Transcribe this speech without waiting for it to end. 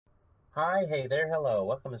Hi, hey there, hello.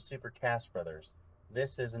 Welcome to Super Cast Brothers.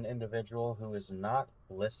 This is an individual who is not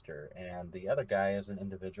Lister, and the other guy is an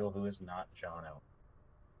individual who is not Jono.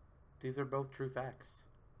 These are both true facts.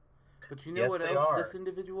 But you know Yes, what they else this are.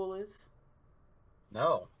 individual is?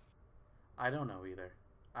 No. I don't know either.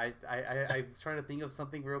 I was trying to think of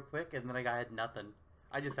something real quick, and then I had nothing.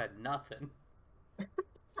 I just had nothing.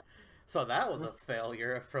 So that was a This-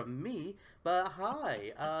 failure from me. But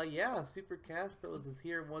hi, yeah, Super Casperless is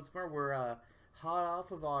here once more. We're hot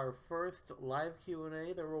off of our first live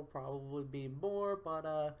Q&A. There will probably be more,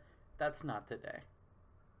 but that's not today.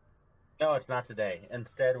 No, it's not today.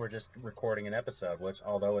 Instead, we're just recording an episode, which,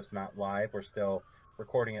 although it's not live, we're still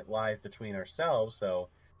recording it live between ourselves. So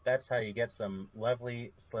that's how you get some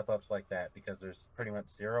lovely slip-ups like that, because there's pretty much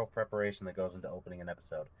zero preparation that goes into opening an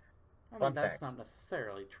episode. I mean, Fun that's not facts.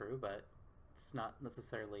 necessarily true, but it's not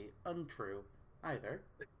necessarily untrue either.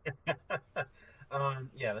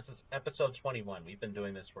 Yeah, this is episode 21. We've been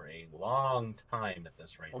doing this for a long time at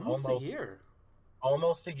this rate. Almost a Almost year.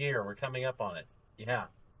 almost a year. We're coming up on it. Yeah.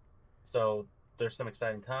 So there's some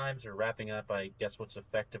exciting times. We're wrapping up, I guess, what's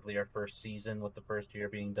effectively our first season with the first year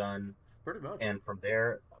being done. Pretty much. And from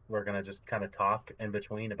there, we're going to just kind of talk in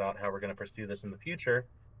between about how we're going to pursue this in the future.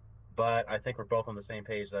 But I think we're both on the same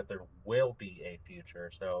page that there will be a future.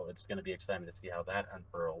 So it's going to be exciting to see how that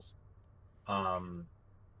unfurls. Fuck. Um,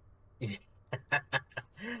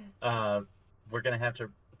 uh, we're gonna have to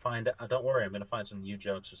find. Don't worry, I'm gonna find some new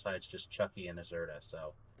jokes besides just Chucky and Azerta.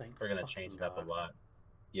 So Thank we're gonna change fucking it up a god. lot.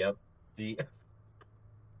 Yep. The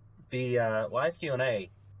live Q&A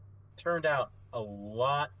turned out a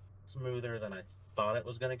lot smoother than I thought it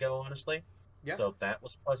was gonna go, honestly. Yeah. So that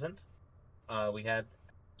was pleasant. We had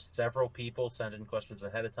several people send in questions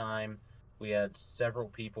ahead of time. We had several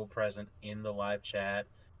people present in the live chat,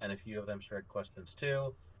 and a few of them shared questions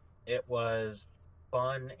too. It was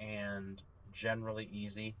fun and generally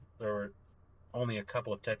easy. There were only a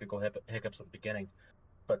couple of technical hiccups at the beginning,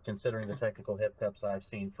 but considering the technical hiccups I've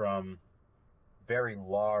seen from very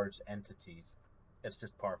large entities, it's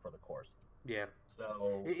just par for the course. Yeah.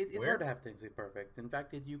 So It's hard to we're have things be perfect. In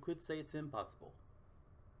fact, you could say it's impossible.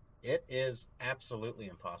 it is absolutely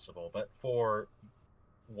impossible, but for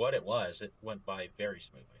what it was, it went by very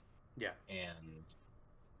smoothly Yeah. and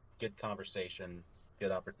good conversation,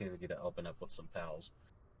 good opportunity to open up with some pals.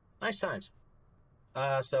 Nice times.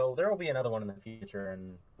 So there will be another one in the future,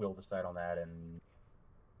 and we'll decide on that and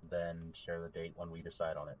then share the date when we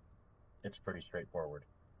decide on it. It's pretty straightforward.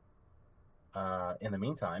 In the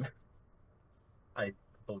meantime, I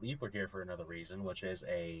believe we're here for another reason, which is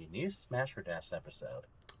a new Smash for Dash episode.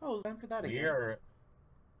 Oh, it's time for that We again? are,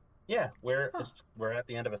 yeah, Huh. we're at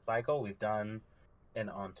the end of a cycle. We've done an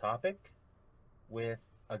on topic with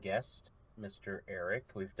a guest, Mr. Eric.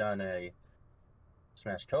 We've done a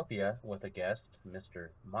Smashtopia with a guest, Mr.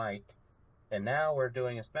 Mike, and now we're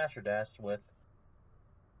doing a Smasher Dash with,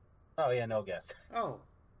 oh yeah, no guest. Oh.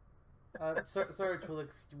 Sorry,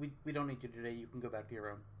 Trulix. We don't need you today. You can go back to your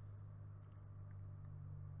room.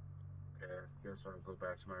 Okay, guess I'll go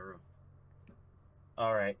back to my room.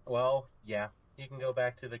 All right. Well, yeah, you can go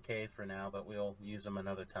back to the cave for now, but we'll use them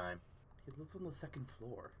another time. He lives on the second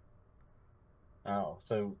floor. Oh,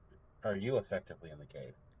 so are you effectively in the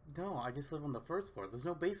cave? No, I just live on the first floor. There's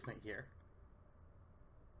no basement here.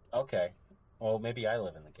 Okay. Well, maybe I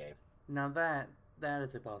live in the cave. Now that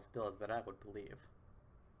is a possibility that I would believe.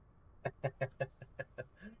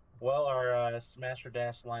 Well, our Smasher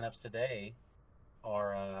Dash lineups today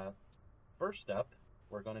are first up,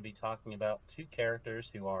 we're going to be talking about two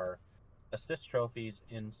characters who are assist trophies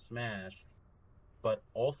in Smash, but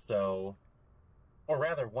also, or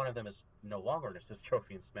rather, one of them is no longer an assist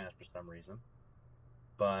trophy in Smash for some reason,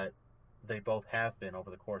 but they both have been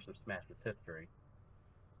over the course of Smash's history.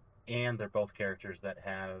 And they're both characters that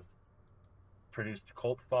have produced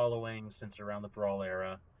cult following since around the Brawl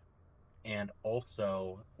era, and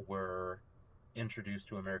also were introduced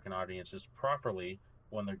to American audiences properly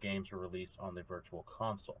when their games were released on the Virtual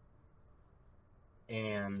Console.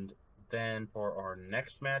 And then for our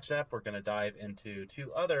next matchup, we're going to dive into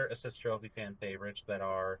two other Assist Trophy fan favorites that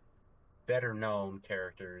are better known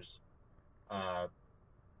characters, uh,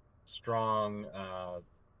 strong,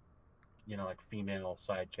 like female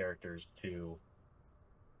side characters to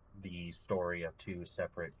the story of two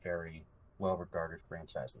separate, very well regarded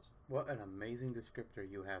franchises. What an amazing descriptor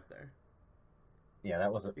you have there. Yeah, You that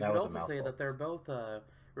could was a also say mouthful. that they're both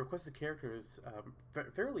requested characters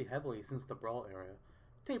fairly heavily since the Brawl era.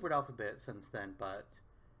 Tapered off a bit since then, but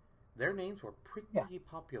their names were Yeah. pretty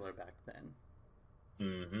popular back then.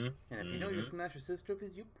 Mm-hmm. And if you know your Mm-hmm. Smash Assist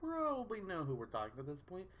trophies, you probably know who we're talking about at this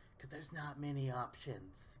point, because there's not many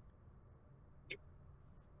options.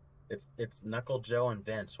 It's Knuckle Joe and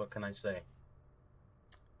Vince. What can I say?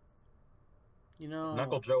 You know,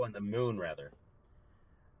 Knuckle Joe and the Moon, rather.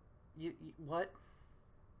 you what?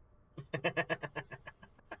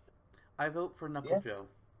 I vote for Knuckle Yeah, Joe.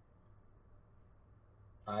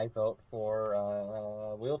 I vote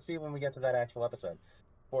for. We'll see when we get to that actual episode.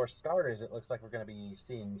 For starters, it looks like we're going to be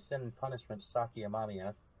seeing Sin and Punishment Saki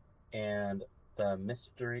Amamiya and the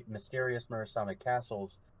mysterious Murasame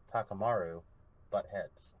Castle's Takamaru butt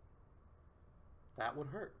heads. That would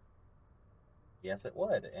hurt. Yes, it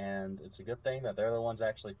would, and it's a good thing that they're the ones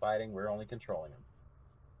actually fighting. We're only controlling them.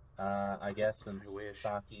 I guess I since wish.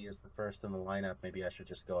 Saki is the first in the lineup, maybe I should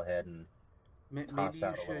just go ahead and Maybe toss you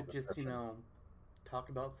out a little should just, description. talk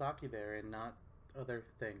about Saki there and not other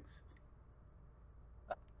things.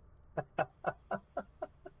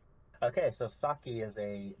 Okay, so Saki is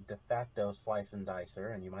a de facto slice and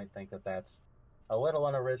dicer, and you might think that that's a little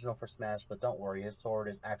unoriginal for Smash, but don't worry, his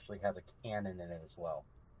sword actually has a cannon in it as well,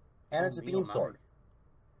 and Oh, it's a me oh beam my. sword.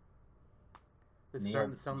 It's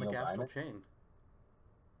starting to sound like Neil Astral Diamond. Chain.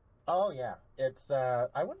 Oh yeah, it's.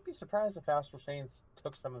 I wouldn't be surprised if Astral Chains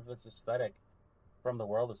took some of its aesthetic from the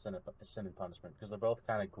world of Sin and Punishment, because they're both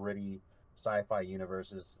kind of gritty sci-fi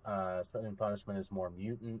universes. Sin and Punishment is more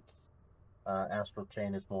mutants. Astral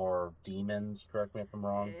Chain is more demons. Correct me if I'm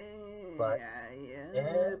wrong, but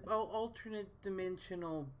eh, Alternate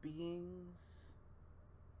dimensional beings.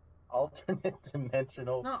 alternate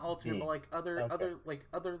dimensional Not alternate, but beings. like Okay.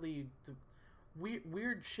 otherly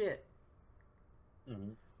weird shit.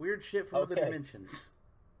 Hmm. Weird shit from other Okay, dimensions.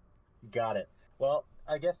 got it. Well,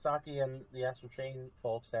 I guess Saki and the Astral Chain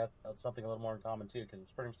folks have something a little more in common too, because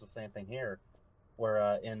it's pretty much the same thing here.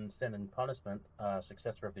 Where in Sin and Punishment,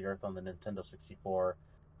 Successor of the Earth on the Nintendo 64,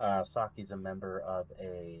 Saki's a member of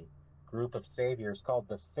a group of saviors called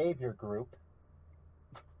the Savior Group,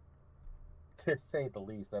 to say the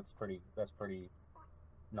least. That's pretty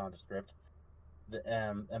nondescript.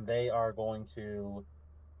 And they are going to.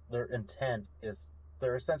 Their intent is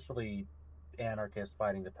they're essentially anarchists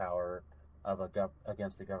fighting the power of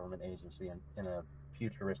against a government agency in a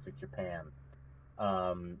futuristic Japan,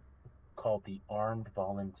 um, called the Armed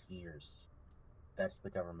Volunteers. That's the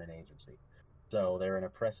government agency. So they're an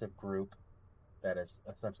oppressive group that has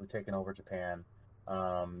essentially taken over Japan.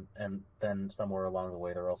 And then somewhere along the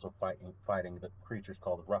way, they're also fighting the creatures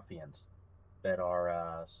called ruffians, that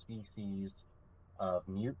are species of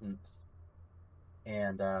mutants,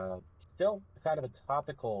 and still kind of a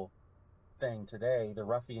topical thing today. The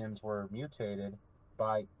ruffians were mutated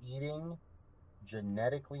by eating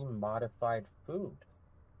genetically modified food.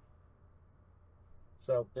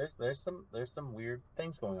 So there's some weird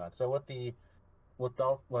things going on. So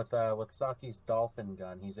with Saki's dolphin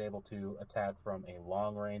gun, he's able to attack from a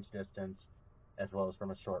long range distance as well as from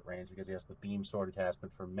a short range, because he has the beam sword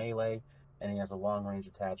attachment for melee, and he has a long range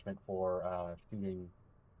attachment for shooting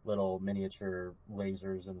little miniature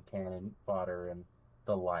lasers and cannon fodder and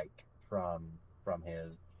the like from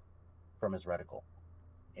his from his reticle.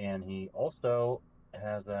 And he also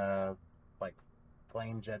has a like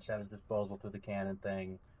flame jets at his disposal through the cannon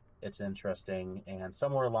thing. It's interesting, and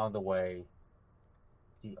somewhere along the way,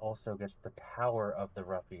 he also gets the power of the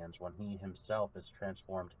ruffians when he himself is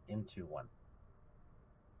transformed into one.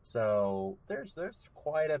 So there's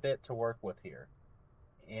quite a bit to work with here,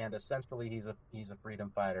 and essentially he's a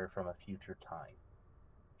freedom fighter from a future time,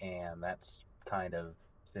 and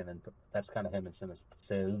sin and that's kind of him in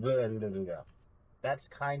that's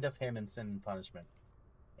kind of him in Sin and Punishment.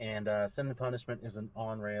 And Sin and Punishment is an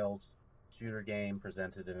on rails shooter game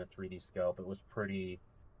presented in a 3D scope. It was pretty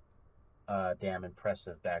damn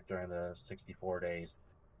impressive back during the 64 days,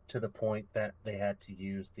 to the point that they had to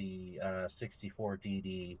use the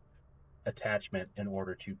 64DD attachment in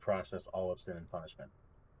order to process all of Sin and Punishment.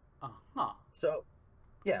 Uh-huh. So,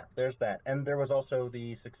 yeah, there's that. And there was also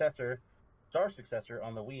the Star Successor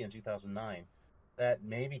on the Wii in 2009, that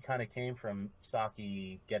maybe kind of came from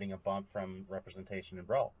Saki getting a bump from representation in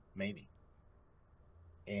Brawl. Maybe.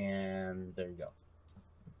 And there you go.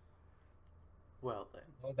 Well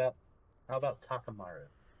then. How about Takamaru?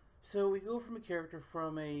 So we go from a character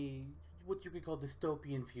from a what you could call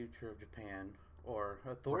dystopian future of Japan, or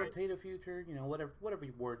Right. authoritative future, whatever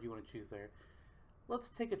word you want to choose there. Let's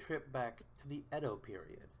take a trip back to the Edo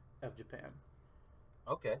period of Japan.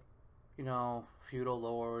 Okay. Feudal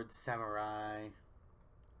lords, samurai,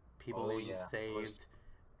 people Oh being yeah. saved,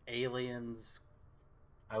 aliens.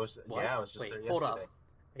 Yeah, What? I was just Wait, there hold yesterday. up.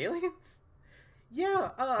 Aliens?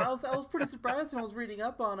 Yeah, I was pretty surprised when I was reading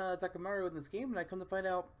up on Takamaru in this game, and I come to find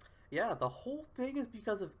out, yeah, the whole thing is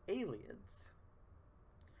because of aliens.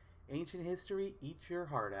 Ancient history, eat your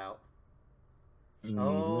heart out. Hmm.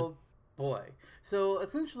 Oh, boy. So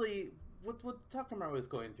essentially, what Takamaru is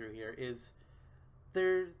going through here is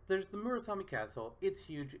there's the Murasame Castle. It's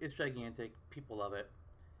huge. It's gigantic. People love it.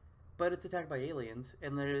 But it's attacked by aliens,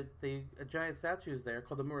 and a giant statue is there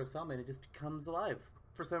called the Murasame, and it just becomes alive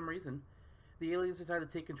for some reason. The aliens decide to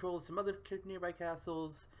take control of some other nearby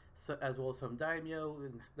castles, as well as some daimyo,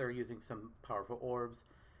 and they're using some powerful orbs.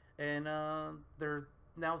 And they're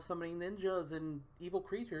now summoning ninjas and evil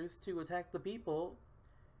creatures to attack the people.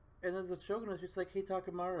 And then the shogun is just like, hey,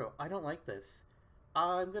 Takamaru, I don't like this.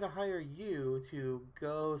 I'm going to hire you to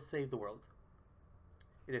go save the world.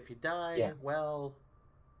 And if you die, Yeah. well,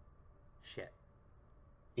 shit.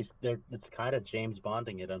 He's there. It's kind of James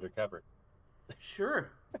Bonding it undercover.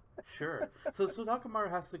 Sure, sure. So Takamaru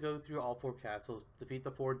has to go through all four castles, defeat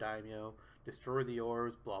the four daimyo, destroy the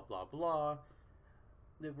orbs, blah blah blah.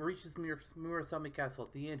 It reaches Murasame Castle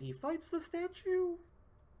at the end. He fights the statue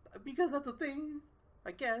because that's a thing,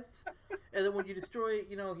 I guess. And then when you destroy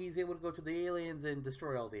it, he's able to go to the aliens and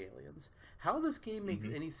destroy all the aliens. How this game makes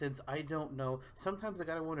any sense, I don't know. Sometimes I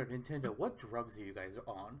gotta wonder, Nintendo, what drugs are you guys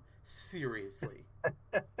on? Seriously.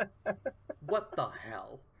 What the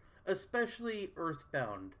hell? Especially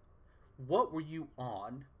Earthbound. What were you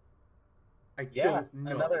on? I don't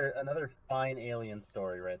know. Another fine alien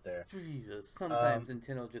story right there. Jesus, sometimes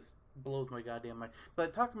Nintendo just blows my goddamn mind.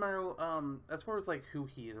 But Takamaru, as far as like who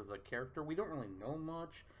he is as a character, we don't really know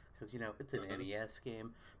much because it's an NES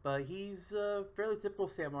game. But he's a fairly typical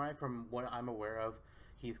samurai from what I'm aware of.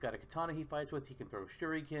 He's got a katana he fights with. He can throw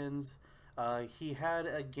shurikens. He had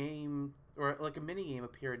a game or like a mini game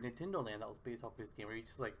appear at Nintendo Land that was based off his game where you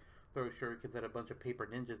just like throw shurikens at a bunch of paper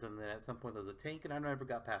ninjas, and then at some point there's a tank, and I never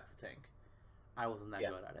got past the tank. I wasn't that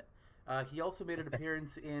good at it. He also made an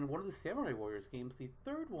appearance in one of the Samurai Warriors games, the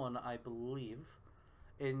third one, I believe,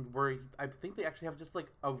 where I think they actually have just like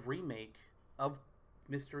a remake of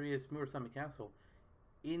Mysterious Murasame Castle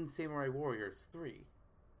in Samurai Warriors 3.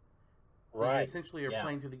 Right. You essentially are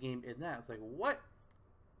playing through the game in that. It's like, what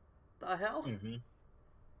the hell? Mm-hmm.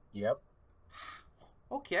 Yep.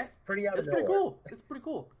 Okay. Pretty out of That's pretty nowhere. cool. It's pretty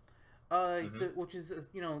cool. So, which is,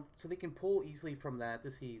 so they can pull easily from that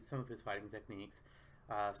to see some of his fighting techniques.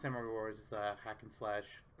 Samurai Warriors is a hack and slash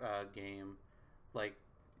game. Like,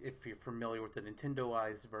 if you're familiar with the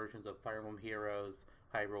Nintendo-ized versions of Fire Emblem Heroes,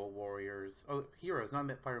 Hyrule Warriors. Oh, Heroes,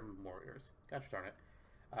 not Fire Emblem Warriors. Gosh darn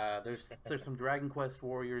it. There's some Dragon Quest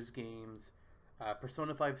Warriors games.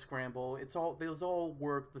 Persona 5 Scramble. Those all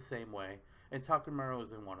work the same way. And Takamaru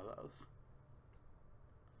is in one of those.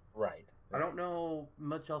 Right. I don't know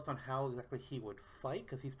much else on how exactly he would fight,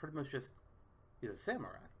 because he's pretty much he's a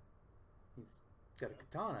samurai. He's got a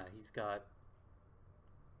katana. He's got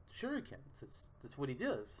shurikens. That's what he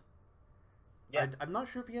does. Yeah. I'm not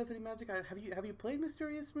sure if he has any magic. Have you played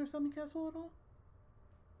Mysterious Murasame Castle at all?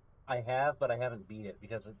 I have, but I haven't beat it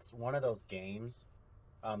because it's one of those games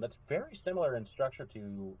that's very similar in structure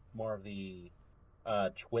to more of the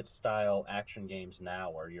Twitch-style action games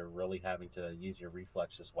now, where you're really having to use your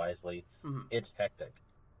reflexes wisely. Mm-hmm. It's hectic.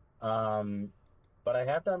 But I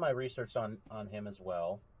have done my research on him as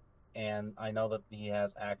well, and I know that he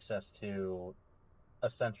has access to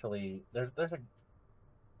essentially there's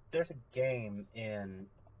a game in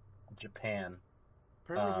Japan.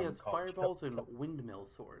 Apparently he has fireballs and windmill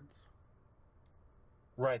swords.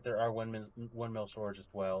 Right, there are windmill swords as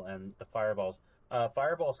well, and the fireballs.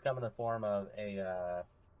 Fireballs come in the form of a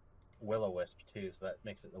will-o-wisp too, so that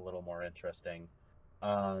makes it a little more interesting.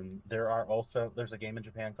 There's a game in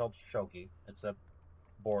Japan called shogi. It's a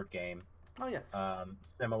board game. Oh yes.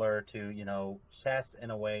 Similar to chess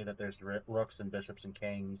in a way that there's rooks and bishops and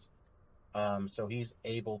kings. So he's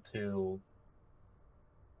able to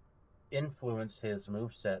influence his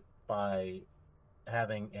moveset by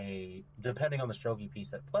having depending on the shogi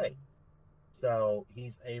piece at play. So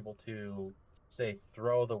he's able to say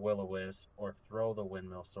throw the will-o-wisp or throw the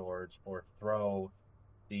windmill swords or throw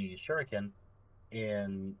the shuriken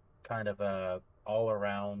in kind of a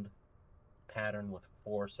all-around pattern with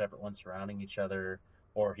 4 separate ones surrounding each other,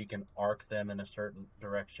 or he can arc them in a certain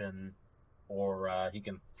direction, or he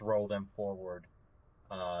can throw them forward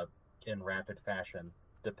in rapid fashion,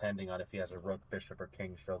 depending on if he has a rook, bishop, or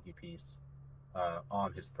king shogi piece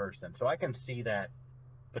on his person. So I can see that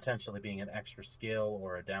potentially being an extra skill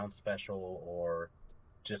or a down special or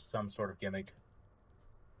just some sort of gimmick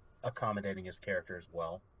accommodating his character as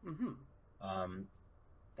well. Mm-hmm.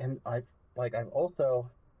 And I've also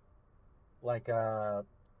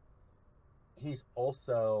he's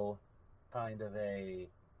also kind of a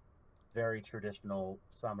very traditional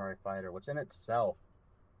samurai fighter, which in itself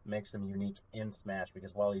makes him unique in Smash,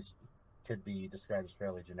 because while he's could be described as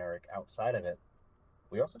fairly generic outside of it,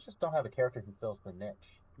 We also just don't have a character who fills the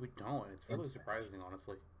niche We don't. It's in really Smash. surprising,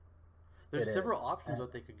 honestly. It There's is. several options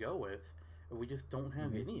that they could go with, and we just don't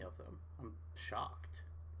have Mhm. any of them. I'm shocked.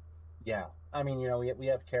 Yeah, I mean, we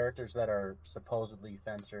have characters that are supposedly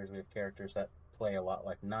fencers. We have characters that play a lot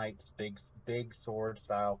like knights, big sword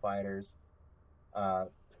style fighters, uh,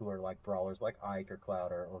 who are like brawlers, like Ike or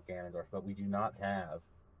Cloud or Ganondorf. But we do not have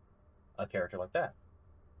a character like that,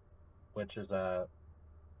 which is a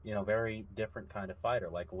very different kind of fighter,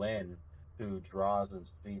 like Lyn, who draws and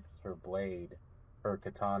sheaths her blade, her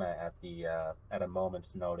katana at a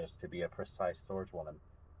moment's notice to be a precise swordswoman.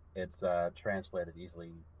 It's translated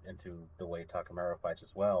easily into the way Takamura fights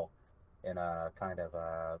as well, in a kind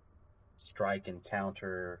of strike and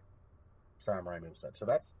counter samurai moveset. So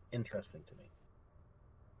that's interesting to me.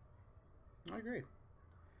 I agree.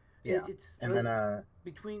 Yeah. It's And then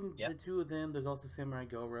between yeah. the two of them. There's also Samurai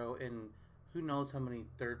Goro, and who knows how many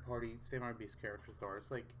third-party Samurai Beast characters there are.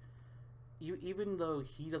 It's like even though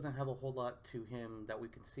he doesn't have a whole lot to him that we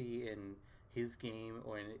can see in his game,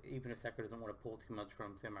 or even if Sakura doesn't want to pull too much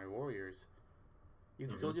from Samurai Warriors, you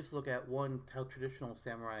can still Hmm. just look at one how traditional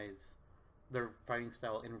samurais their fighting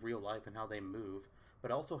style in real life and how they move, but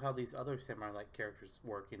also how these other samurai-like characters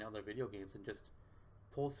work in other video games, and just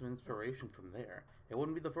pull some inspiration from there. It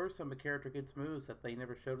wouldn't be the first time a character gets moves that they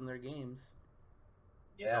never showed in their games.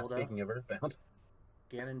 Yeah, Zelda, speaking of Earthbound.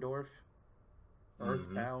 Ganondorf, Hmm.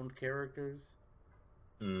 Earthbound characters.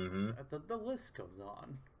 Hmm. The list goes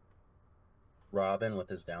on. Robin with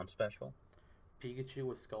his down special. Pikachu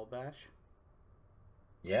with Skull Bash,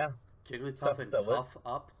 Yeah. Jigglypuff Stuff with and the list. Puff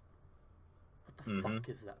Up. What the Hmm. fuck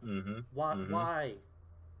is that? Hmm. Why? Hmm. Why?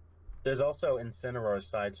 There's also Incineroar's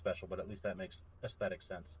side special, but at least that makes aesthetic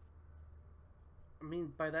sense. I mean,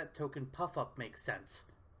 by that token, Puff Up makes sense.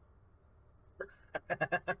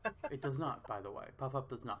 It does not, by the way. Puff Up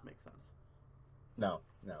does not make sense. No,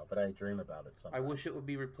 no, but I dream about it I wish sometimes. it would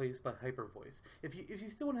be replaced by Hyper Voice. If you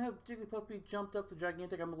still want to have Jigglypuff be jumped up to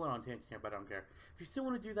Gigantic, I'm going on tangent here, but I don't care. If you still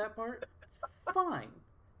want to do that part, fine,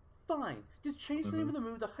 fine. Just change the name Hmm. of the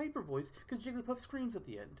move to Hyper Voice because Jigglypuff screams at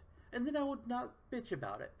the end, and then I would not bitch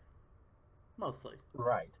about it. Mostly,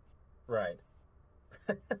 Right, right.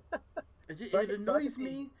 it So I could annoys see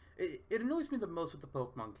me. It annoys me the most with the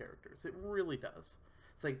Pokemon characters. It really does.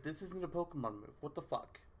 It's like this isn't a Pokemon move. What the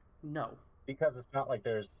fuck? No. because it's not like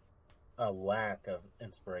there's a lack of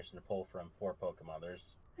inspiration to pull from for Pokemon.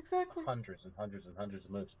 There's Exactly. hundreds and hundreds and hundreds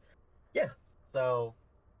of moves. Yeah. So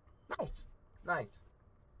nice, nice.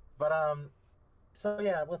 But so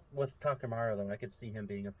yeah, with Takamaru though, I could see him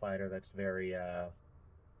being a fighter that's very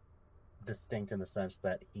distinct in the sense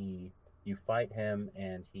that you fight him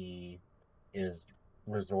and he is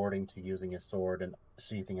resorting to using his sword and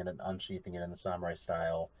sheathing it and unsheathing it in the samurai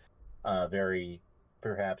style. Very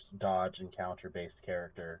perhaps dodge and counter based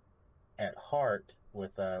character at heart,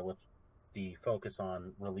 with the focus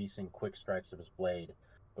on releasing quick strikes of his blade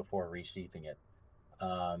before resheathing it.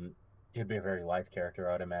 Um, he'd be a very lithe character,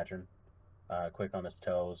 I would imagine. Quick on his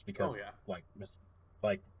toes Oh because yeah.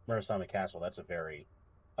 like Murasame Castle, that's a very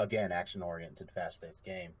again action oriented, fast paced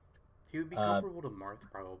game. He would be Uh, comparable to Marth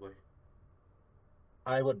probably.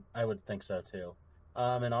 I would think so too.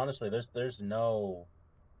 And honestly, there's no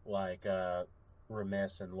like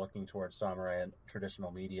remiss in looking towards samurai and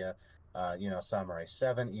traditional media. Samurai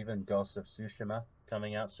 7, even Ghost of Tsushima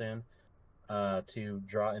coming out soon, to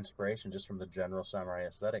draw inspiration just from the general samurai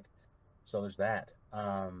aesthetic. So there's that.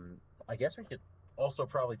 I guess we could also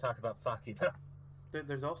probably talk about Saki though.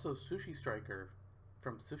 There's also Sushi Striker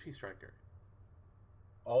from Sushi Striker.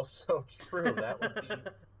 Also true.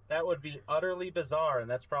 That would be utterly bizarre, and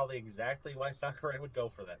that's probably exactly why Sakurai would go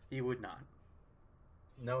for that. He would not.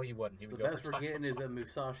 No, he wouldn't. He The would go for best we're Takuma, getting is a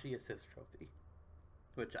Musashi assist trophy,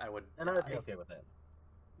 which I would and I would be die. okay with it.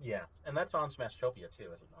 Yeah, and that's on Smashtopia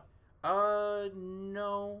too, is it not?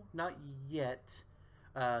 No, not yet.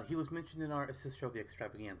 He was mentioned in our assist trophy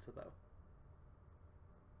extravaganza, though.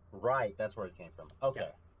 Right, that's where it came from. Yeah. Okay,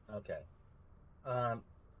 okay. Um,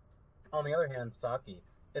 on the other hand, Saki,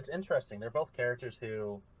 it's interesting. They're both characters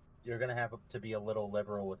who you're going to have to be a little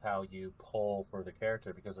liberal with how you pull for the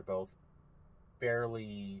character because they're both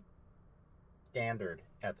fairly standard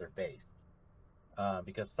at their base.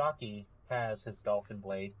 Because Saki has his Dolphin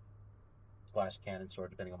Blade slash Cannon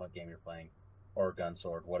Sword, depending on what game you're playing, or Gun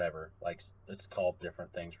Sword, whatever. Like it's called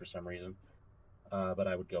different things for some reason. But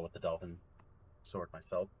I would go with the Dolphin Sword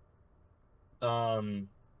myself. Um,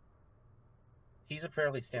 he's a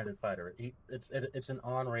fairly standard fighter. It's an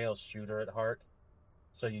on rails shooter at heart.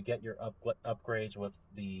 So you get your upgrades with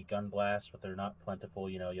the gun blast, but they're not plentiful.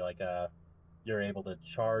 You're able to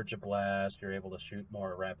charge a blast. You're able to shoot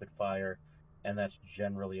more rapid fire. and that's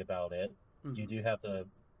generally about it. You Mm-hmm. do have to,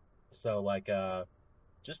 so like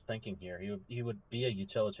just thinking here, he would be a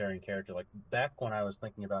utilitarian character. Like back when I was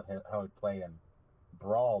thinking about how he'd play in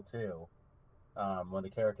Brawl too, when the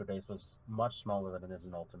character base was much smaller than it is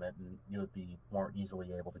in Ultimate, and you would be more easily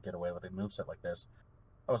able to get away with a moveset like this.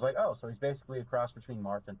 I was like, oh, so he's basically a cross between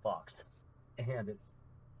Marth and Fox, and it's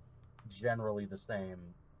generally the same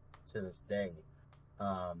to this day.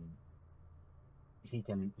 Um, he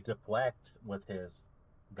can deflect with his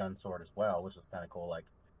gun sword as well, which is kind of cool. Like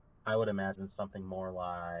I would imagine something more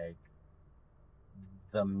like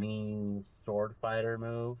the mean sword fighter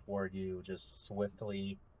move, where you just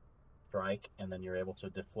swiftly strike and then you're able to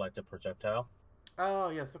deflect a projectile. Oh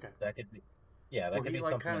yes, okay. That could be, yeah, that Where could he be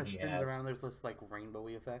like something kind that of he spins has. around. There's this like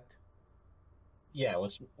rainbowy effect. Yeah,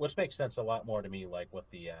 which makes sense a lot more to me, like with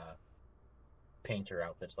the painter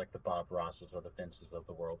outfits, like the Bob Rosses or the Vinces of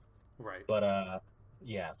the world. Right. But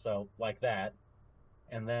yeah, so like that,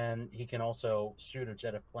 and then he can also shoot a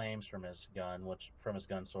jet of flames from his gun, which from his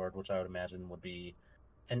gun sword, which I would imagine would be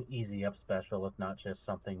an easy up special, if not just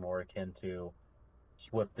something more akin to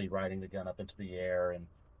swiftly riding the gun up into the air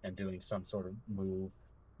and doing some sort of move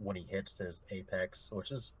when he hits his apex,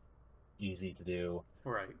 which is easy to do.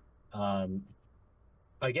 Right. Um,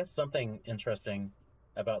 I guess something interesting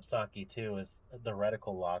about Saki too is the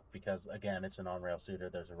reticle lock, because again, it's an on-rail shooter.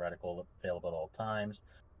 There's a reticle available at all times.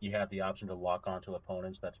 You have the option to lock onto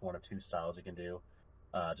opponents. That's one of two styles you can do.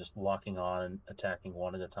 Just locking on, attacking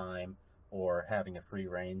one at a time, or having a free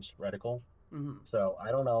range reticle. Mm-hmm. So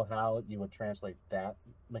I don't know how you would translate that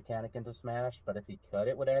mechanic into Smash, but if you could,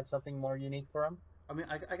 it would add something more unique for him. I mean,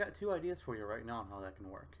 I got two ideas for you right now on how that can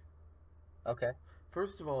work. Okay.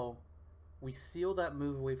 First of all, we seal that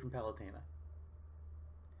move away from Palutena.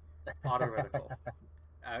 Auto reticle.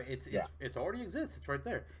 It's Yeah. it's it's already exists. It's right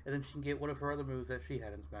there, and then she can get one of her other moves that she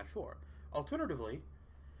had in Smash Four. Alternatively,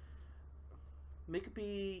 make it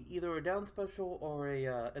be either a down special or a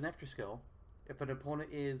an extra skill. If an opponent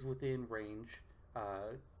is within range,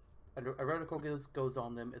 uh, a reticle goes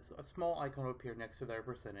on them. It's a small icon will appear next to their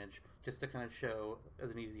percentage, just to kind of show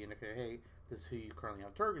as an easy indicator, hey, this is who you currently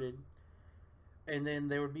have targeted. And then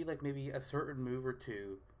there would be like maybe a certain move or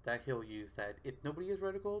two that he'll use that if nobody is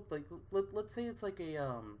reticle, like let's say it's like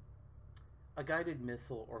a guided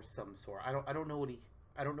missile or some sort. I don't know what he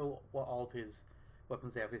I don't know what all of his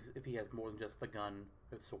weapons have if he has more than just the gun,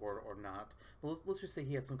 the sword, or not. But let's just say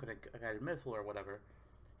he has some kind of guided missile or whatever.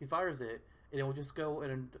 He fires it, and it will just go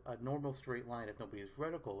in a normal straight line if nobody is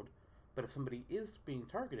reticled. But if somebody is being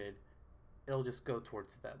targeted, it'll just go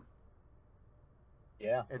towards them.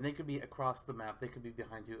 Yeah. And they could be across the map, they could be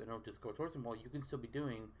behind you, and it'll just go towards them while you can still be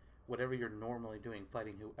doing whatever you're normally doing,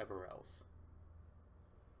 fighting whoever else.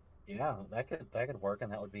 Yeah, that could work,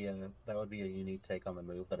 and that would be a unique take on the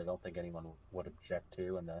move that I don't think anyone would object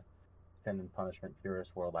to in the Sin and Punishment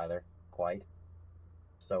purist world either. Quite.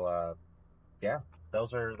 So, yeah,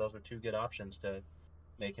 those are two good options to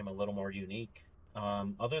make him a little more unique.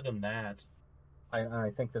 Other than that,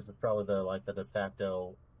 I think this is probably the de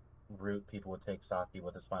facto route people would take Saki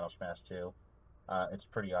with his Final Smash too. It's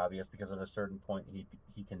pretty obvious because at a certain point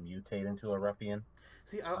he can mutate into a ruffian.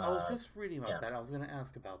 See, I was Uh, just reading about yeah. that. I was going to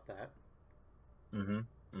ask about that. Mm-hmm.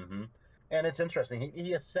 Mm-hmm. And it's interesting.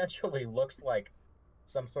 He essentially looks like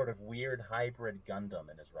some sort of weird hybrid Gundam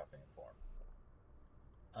in his ruffian form.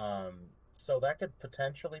 So that could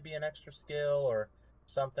potentially be an extra skill or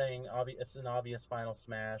something. It's an obvious Final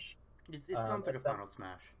Smash. It sounds like a It's some, Final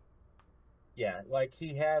Smash. yeah, like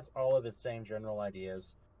he has all of his same general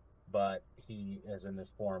ideas, but he is in this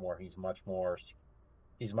form where he's much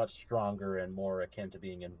stronger and more akin to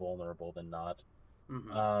being invulnerable than not.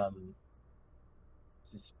 Mm-hmm. Um,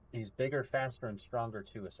 he's bigger, faster, and stronger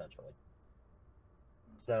too, essentially.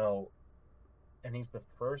 So, and he's the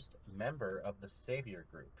first member of the Savior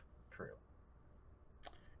Group crew.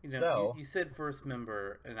 You know, So, you said first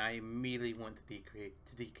member, and I immediately went to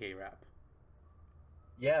DK rap.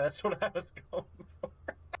 yeah, that's what I was going.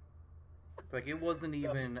 Like it wasn't So,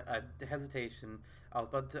 even a hesitation. I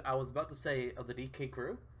was about to say of the DK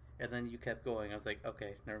crew, and then you kept going. I was like,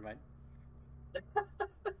 okay, never mind.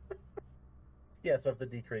 yes, of the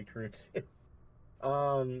Decree crew too.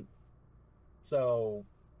 Um, so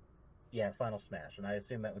yeah, Final Smash, and I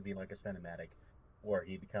assume that would be like a cinematic where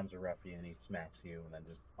he becomes a ruffian, and he smacks you, and then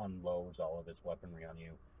just unloads all of his weaponry on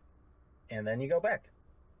you, and then you go back.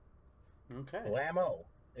 Okay. Blammo!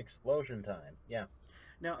 Explosion time. Yeah.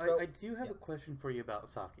 Now I So do have yeah. a question for you about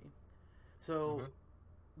Saki. So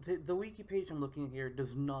Hmm. the wiki page I'm looking at here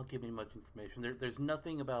does not give me much information. There's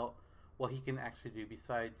nothing about what he can actually do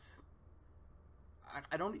besides.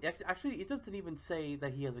 I don't actually. It doesn't even say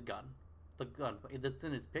that he has a gun. the gun. That's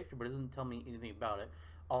in his picture, but it doesn't tell me anything about it.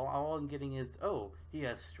 All I'm getting is, oh, he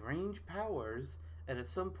has strange powers, and at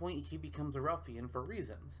some point he becomes a ruffian for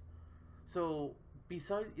reasons. So,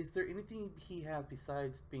 besides, is there anything he has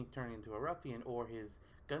besides being turned into a ruffian or his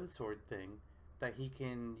gun sword thing that he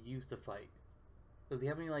can use to fight? Does he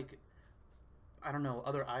have any, like, I don't know,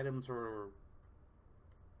 other items or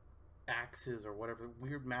axes or whatever,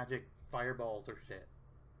 weird magic fireballs or shit?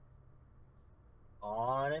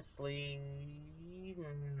 Honestly,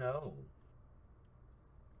 no.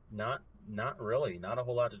 Not really. Not a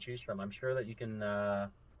whole lot to choose from. I'm sure that you can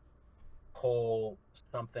pull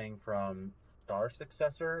something from Star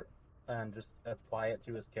Successor and just apply it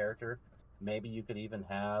to his character. Maybe you could even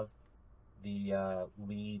have the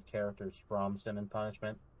lead characters from Sin and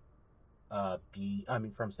Punishment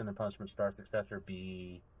from Sin and Punishment Star Successor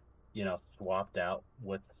be, swapped out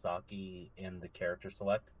with Saki in the character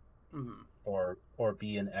select, Mm-hmm. or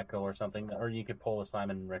be an Echo or something, or you could pull a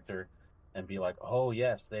Simon Richter and be like, oh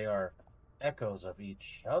yes, they are echoes of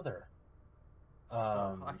each other. Oh,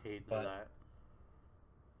 I hated But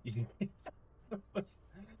that. it was,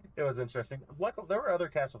 it was interesting. Like there were other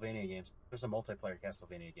Castlevania games. There's a multiplayer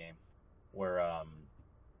Castlevania game where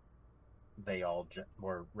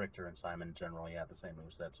where Richter and Simon generally have the same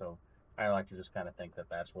moveset. So I like to just kind of think that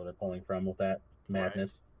that's where they're pulling from with that Right.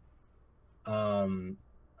 madness. Um,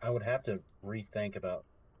 I would have to rethink about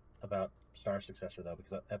Star Successor though,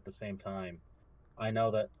 because at the same time, I know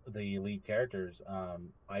that the lead characters,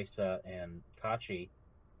 Isa and Kachi,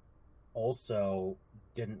 also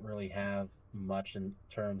didn't really have much in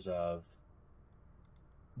terms of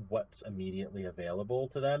what's immediately available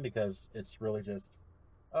to them because it's really just,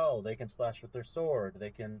 oh, they can slash with their sword, they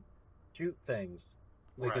can shoot things,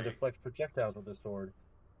 they can Right. deflect projectiles with the sword.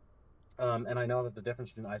 And I know that the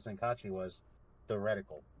difference between Isa and Kachi was the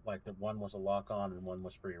reticle. Like the one was a lock on and one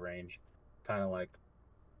was free range, kind of like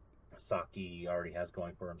Saki already has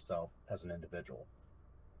going for himself as an individual.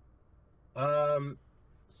 Um,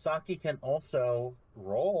 Saki can also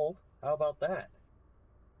roll. How about that?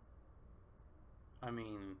 I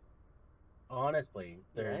mean, Honestly,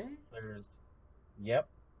 yay? yep.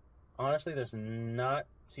 Honestly, there's not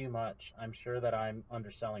too much. I'm sure that I'm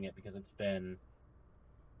underselling it because it's been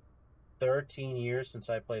 13 years since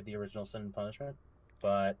I played the original Sin and Punishment.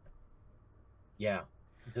 But yeah,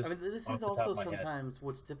 I just mean, this is off the top also of my head. sometimes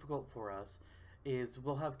what's difficult for us is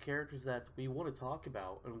we'll have characters that we want to talk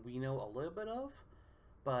about and we know a little bit of,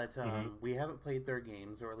 but Hmm. we haven't played their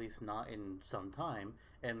games, or at least not in some time,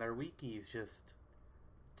 and their wikis just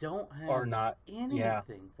don't Or have not. Yeah.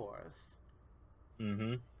 anything for us.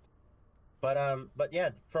 Hmm. But yeah,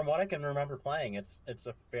 from what I can remember playing, it's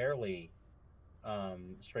a fairly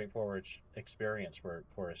straightforward experience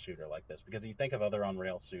for a shooter like this because you think of other on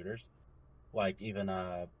rail shooters like even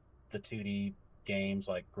the 2D games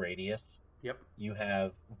like Gradius. Yep. You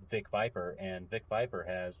have Vic Viper, and Vic Viper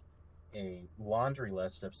has a laundry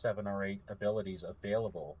list of 7 or 8 abilities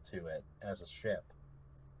available to it as a ship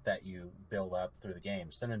that you build up through the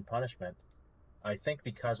game. Sin and Punishment, I think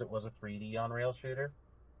because it was a 3D on rail shooter,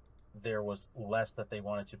 there was less that they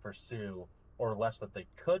wanted to pursue or less that they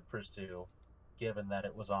could pursue given that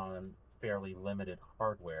it was on fairly limited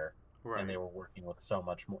hardware and they Right. were working with so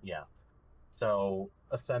much more. Yeah. So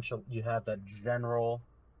essentially, you have that general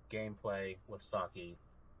gameplay with Saki,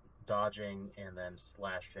 dodging and then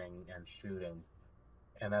slashing and shooting,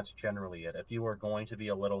 and that's generally it. If you were going to be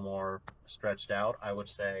a little more stretched out, I would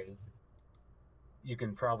say you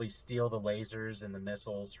can probably steal the lasers and the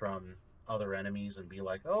missiles from other enemies and be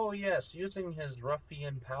like, oh yes, using his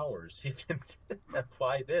ruffian powers, he can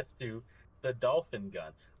apply this to the dolphin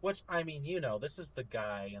gun. Which I mean, this is the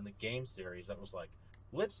guy in the game series that was like,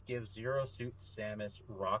 let's give Zero Suit Samus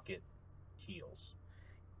rocket heals.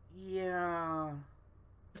 Yeah.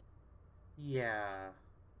 Yeah.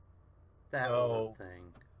 That was a So thing.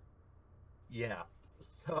 yeah,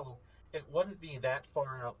 so it wouldn't be that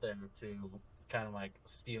far out there to kind of like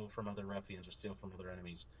steal from other ruffians or steal from other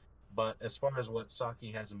enemies. But as far as what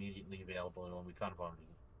Saki has immediately available, we kind of already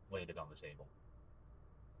laid it on the table.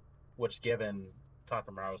 Which, given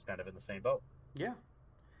Takamaru's kind of in the same boat. Yeah.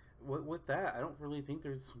 With that, I don't really think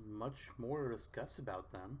there's much more to discuss about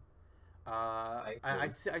them. I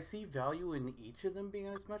agree. I see value in each of them being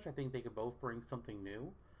as much. I think they could both bring something new.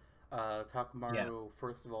 Yeah. Takamaru,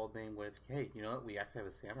 first of all, being with, hey, you know what? We actually have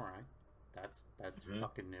a samurai. That's Hmm.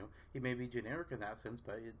 fucking new. He may be generic in that sense,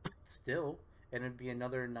 but it still, and it'd be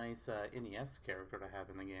another nice NES character to have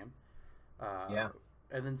in the game. Uh, Yeah.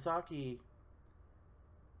 and then Saki,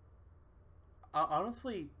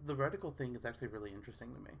 honestly, the reticle thing is actually really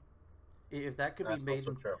interesting to me. If that could be That's made,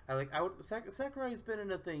 also true. I would. Sakurai's been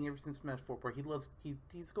in a thing ever since Smash 4, where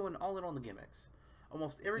he's going all in on the gimmicks.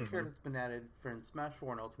 Almost every Hmm. character that's been added for Smash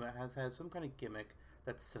 4 and Ultimate has had some kind of gimmick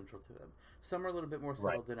that's central to them. Some are a little bit more Right.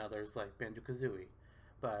 subtle than others, like Banjo Kazooie,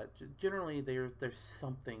 but generally there's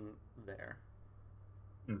something there.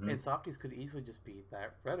 Hmm. And Saki's could easily just be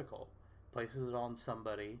that reticle, places it on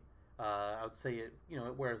somebody. I would say it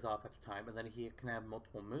wears off after time, and then he can have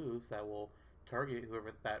multiple moves that will target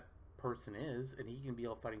whoever that person is, and he can be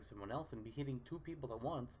out fighting someone else and be hitting two people at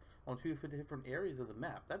once on two different areas of the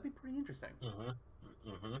map. That'd be pretty interesting. Hmm.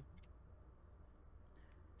 Hmm.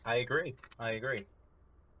 I agree. I agree.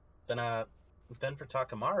 Then, then for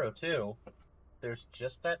Takamaru too, there's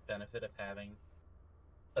just that benefit of having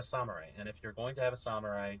a samurai, and if you're going to have a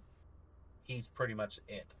samurai, he's pretty much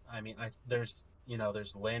it. I mean, there's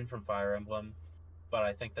Lyn from Fire Emblem, but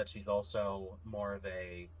I think that she's also more of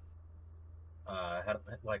a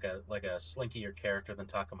like a slinkier character than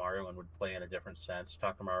Takamaru and would play in a different sense.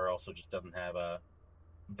 Takamaru also just doesn't have a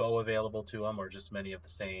bow available to him, or just many of the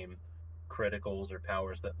same criticals or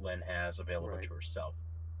powers that Lyn has available Right. to herself.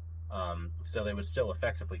 So they would still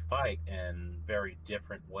effectively fight in very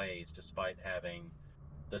different ways, despite having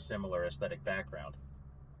the similar aesthetic background.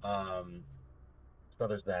 Um, so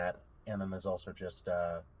there's that, and then there's also just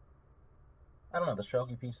I don't know, the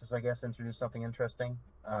shogi pieces, I guess, introduce something interesting,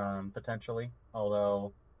 potentially.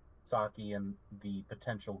 Although Saki in the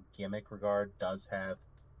potential gimmick regard does have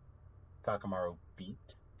Takamaru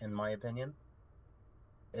beat, in my opinion.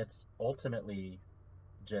 It's ultimately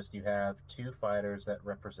just you have two fighters that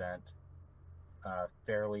represent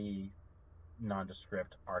fairly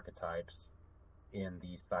nondescript archetypes in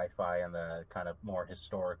the sci-fi and the kind of more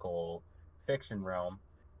historical fiction realm,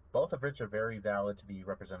 both of which are very valid to be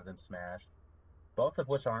represented in Smash, both of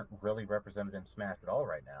which aren't really represented in Smash at all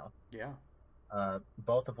right now. Yeah.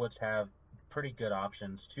 Both of which have pretty good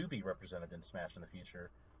options to be represented in Smash in the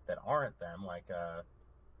future that aren't them, like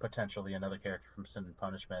potentially another character from Sin and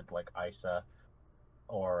Punishment, like Isa,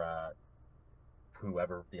 or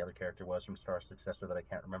whoever the other character was from Star Successor that I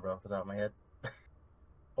can't remember off the top of my head,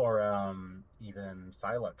 or even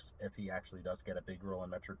Silux if he actually does get a big role in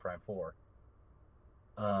Metroid Prime 4.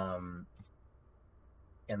 Um,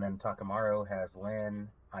 and then Takamaru has Lyn,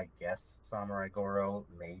 I guess Samurai Goro,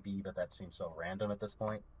 maybe, but that seems so random at this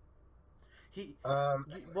point. He, Um,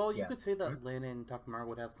 well, you yeah. could say Hmm? that Lin and Takamaru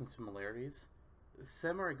would have some similarities.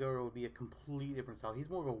 Samurai Goro would be a completely different style. He's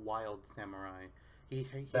more of a wild samurai. He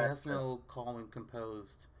That's has true. no calm and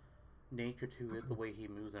composed nature to it, the way he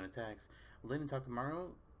moves and attacks. Lin and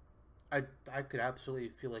Takamaru, I I could absolutely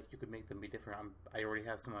feel like you could make them be different. I already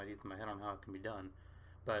have some ideas in my head on how it can be done,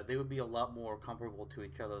 but they would be a lot more comparable to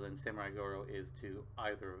each other than Samurai Goro is to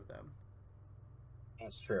either of them.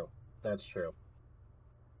 That's true. That's true.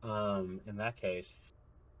 In that case,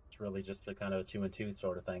 it's really just a kind of a two and two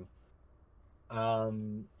sort of thing.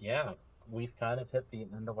 Yeah, we've kind of hit the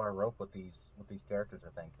end of our rope with these characters, I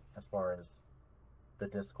think, as far as the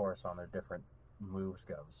discourse on their different moves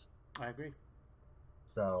goes. I agree.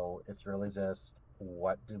 So it's really just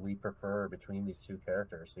what do we prefer between these two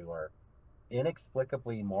characters who are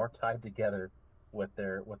inexplicably more tied together with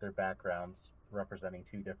their backgrounds representing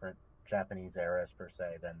two different Japanese eras per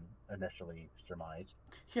se than initially surmised.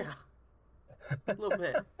 Yeah, a little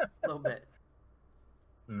bit, a little bit.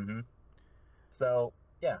 Hmm. So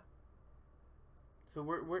yeah, So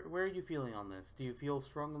where are you feeling on this? Do you feel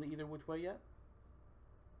strongly either which way yet?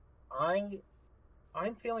 I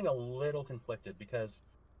I'm feeling a little conflicted because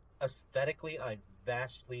aesthetically I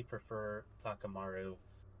vastly prefer Takamaru.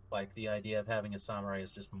 Like the idea of having a samurai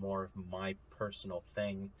is just more of my personal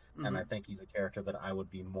thing, and Mm-hmm. I think he's a character that I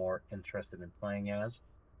would be more interested in playing as.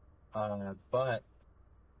 But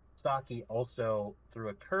Saki also threw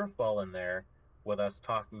a curveball in there with us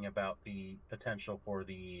talking about the potential for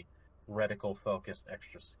the reticle focused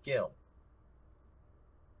extra skill.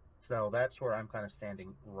 So that's where I'm kind of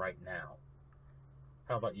standing right now.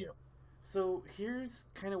 How about you? So here's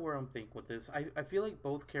kind of where I'm thinking with this. I feel like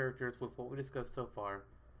both characters, with what we discussed so far,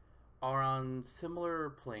 are on similar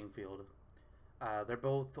playing field. They're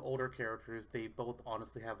both older characters. They both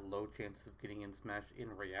honestly have low chances of getting in Smash in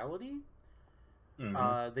reality.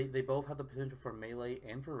 Mm-hmm. They both have the potential for melee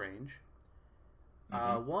and for range.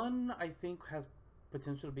 Mm-hmm. One I think has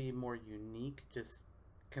potential to be more unique, just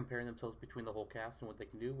comparing themselves between the whole cast and what they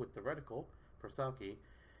can do with the reticle for Saki.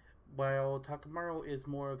 While Takamaru is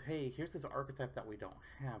more of, hey, here's this archetype that we don't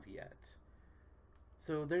have yet.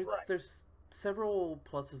 So Right. there's several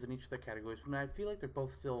pluses in each of the categories, but I feel like they're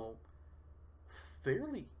both still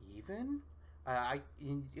fairly even.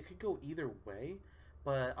 It could go either way,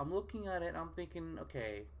 but I'm looking at it and I'm thinking,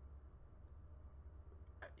 okay,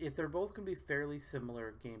 if they're both going to be fairly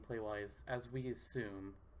similar gameplay wise, as we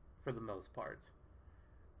assume, for the most part,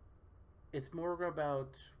 it's more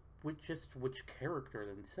about which character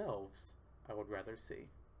themselves I would rather see.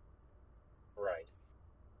 Right.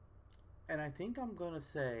 And I think I'm gonna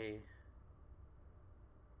say,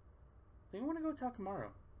 I think I'm gonna go Takamaru.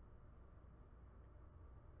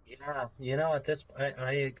 Yeah, at this,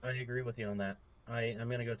 I agree with you on that. I'm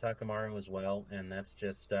gonna go Takamaru as well, and that's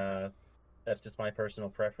just my personal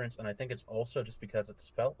preference, and I think it's also just because it's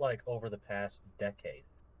felt like over the past decade,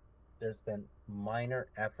 there's been minor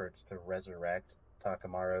efforts to resurrect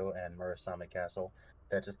Takamaru and Murasame Castle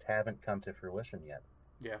that just haven't come to fruition yet.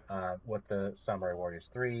 Yeah, With the Samurai Warriors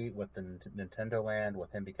 3, with the Nintendo Land,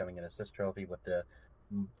 with him becoming an assist trophy, with the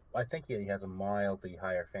I think he has a mildly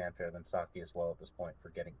higher fanfare than Saki as well at this point for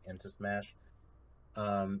getting into Smash.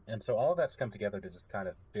 And so all of that's come together to just kind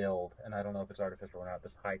of build, and I don't know if it's artificial or not,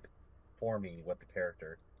 this hype for me with the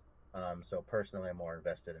character. So personally, I'm more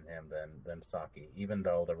invested in him than Saki, even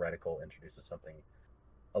though the reticle introduces something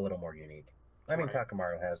a little more unique. I mean, right.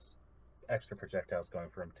 Takamaru has extra projectiles going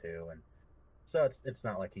for him too, and so it's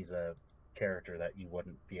not like he's a character that you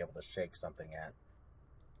wouldn't be able to shake something at.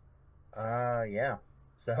 Yeah.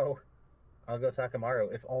 So I'll go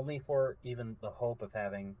Takamaru, if only for even the hope of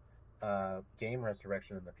having game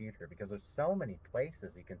resurrection in the future, because there's so many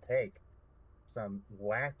places you can take some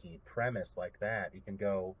wacky premise like that. You can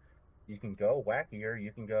go wackier,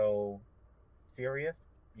 you can go serious,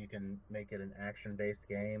 you can make it an action-based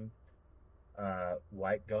game.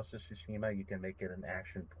 Like Ghost of Tsushima, you can make it an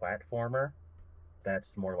action platformer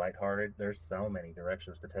that's more lighthearted. There's so many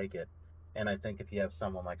directions to take it. And I think if you have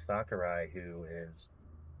someone like Sakurai who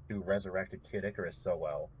resurrected Kid Icarus so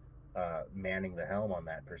well, manning the helm on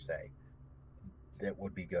that per se, it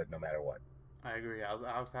would be good no matter what. I agree. I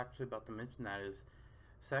was actually about to mention that is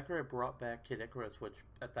Sakurai brought back Kid Icarus, which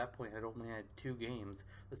at that point had only had 2 games.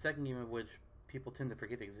 The second game of which people tend to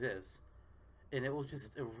forget exists, and it was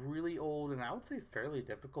just a really old and I would say fairly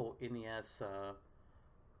difficult NES Yeah,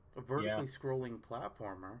 vertically scrolling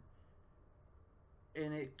platformer.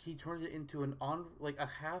 And he turned it into an on like a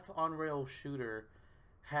half on rail shooter,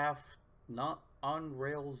 half not on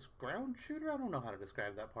rails ground shooter. I don't know how to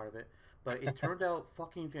describe that part of it, but it turned out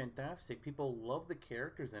fucking fantastic. People love the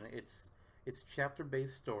characters in it. It's chapter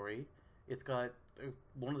based story. It's got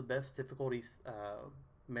one of the best difficulty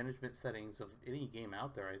management settings of any game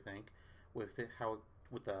out there. I think with it, how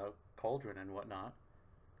with the cauldron and whatnot.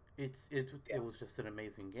 yeah, It was just an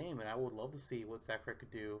amazing game, and I would love to see what Sakurai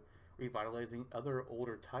could do revitalizing other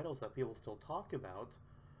older titles that people still talk about,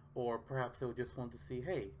 or perhaps they would just want to see,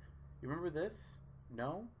 hey, you remember this?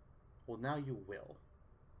 No? Well, now you will.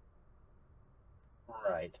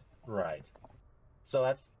 right, right. So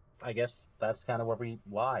that's, I guess that's kind of where we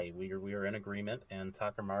lie. We are in agreement, and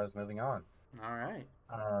Takamaru's moving on. All right.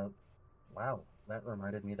 Uh, wow, that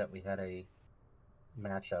reminded me that we had a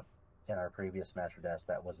matchup in our previous Smash or Dash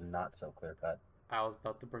that was not so clear cut. I was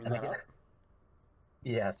about to bring And that again, up.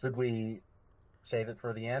 yeah, should we save it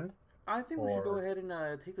for the end? I think we should go Or ahead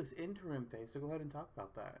and take this interim phase, so go ahead and talk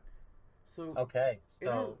about that. So, okay, in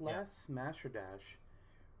our so yeah, last Smash or Dash,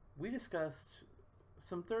 we discussed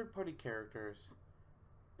some third party characters,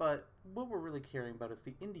 but what we're really caring about is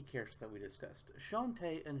the indie characters that we discussed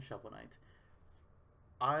Shantae and Shovel Knight.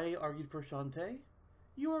 I argued for Shantae,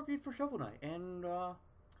 you argued for Shovel Knight, and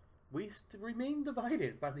we remain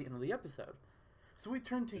divided by the end of the episode. So we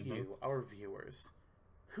turn to hmm you, our viewers.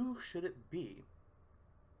 Who should it be?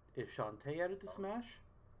 Is Shantae added to Smash?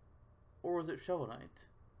 Or is it Shovel Knight?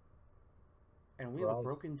 And we have a well,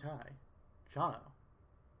 broken tie. Jono,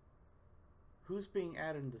 who's being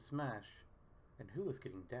added into Smash, and who is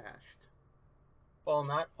getting dashed? well,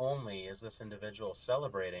 not only is this individual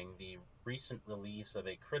celebrating the recent release of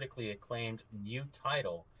a critically acclaimed new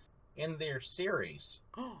title in their series,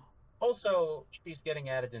 also she's getting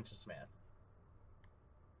added into Smash.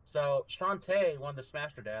 So Shantae won the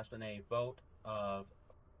Smaster Dash in a vote of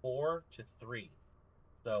 4-3,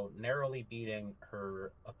 so narrowly beating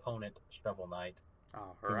her opponent Shovel Knight,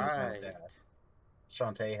 who is now Alright. dead.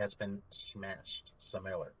 Shantae has been smashed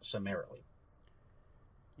summarily.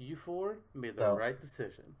 You four made the So right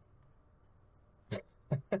decision.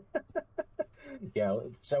 yeah,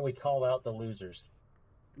 shall we call out the losers,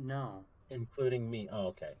 No. including me? Oh,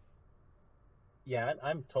 okay. Yeah,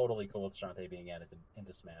 I'm totally cool with Shantae being added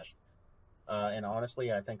into Smash. And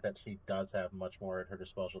honestly, I think that she does have much more at her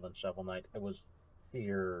disposal than Shovel Knight. It was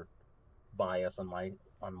sheer bias on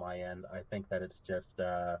my end. I think that it's just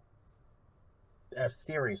a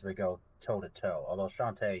series that go toe to toe. Although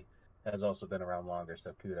Shantae has also been around longer,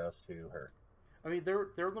 so kudos to her. I mean, they're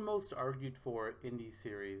the most argued for indie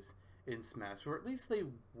series in Smash, or at least they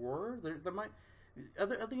were. There might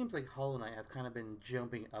other games like Hollow Knight have kind of been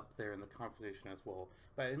jumping up there in the conversation as well.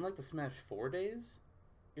 But in like the Smash 4 days,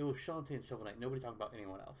 it was Shantae and Shovel Knight. Nobody talking about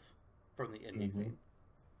anyone else from the indie Hmm. scene.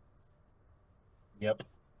 Yep.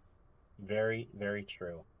 Very, very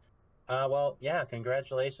true. Well, yeah,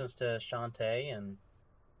 congratulations to Shantae, and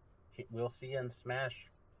we'll see you in Smash,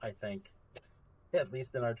 I think. At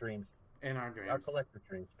least in our dreams, In our our dreams. collective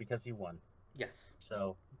dreams, because you won. Yes.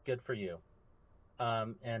 So, good for you.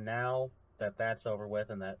 And now that that's over with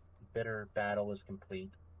and that bitter battle is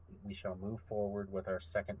complete, we shall move forward with our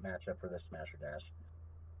second matchup for this Smasher Dash,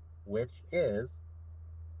 which is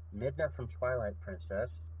Midna from Twilight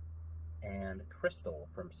Princess and Crystal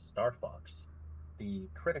from Star Fox, the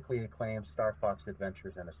critically acclaimed Star Fox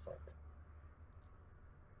Adventures in Assault.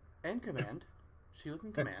 And Command. She was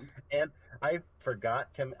in Command. And I forgot,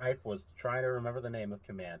 I was trying to remember the name of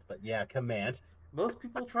Command, but yeah, Command. Most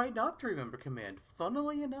people try not to remember Command.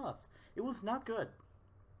 Funnily enough, it was not good.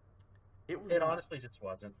 It was It not. honestly just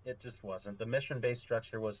wasn't. It just wasn't. The mission-based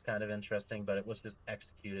structure was kind of interesting, but it was just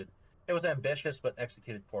executed. It was ambitious, but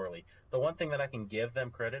executed poorly. The one thing that I can give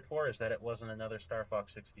them credit for is that it wasn't another Star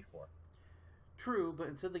Fox 64. True, but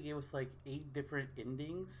instead they gave us like 8 different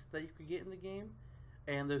endings that you could get in the game,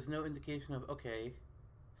 and there's no indication of okay,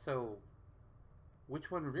 so which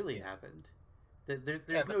one really happened? Yeah,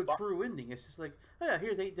 There's no true ending. It's just like, oh yeah,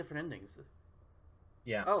 here's 8 different endings.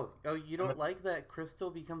 yeah. Oh, you don't like that Crystal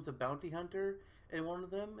becomes a bounty hunter in one of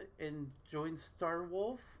them and joins Star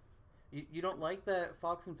Wolf? You don't like that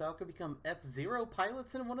Fox and Falcon become F-Zero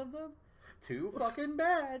pilots in one of them? Too fucking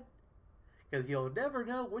bad. Because you'll never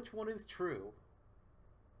know which one is true.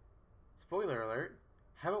 Spoiler alert.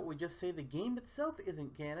 How about we just say the game itself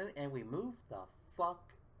isn't canon and we move the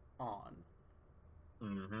fuck on?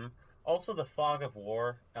 Hmm. Also, the fog of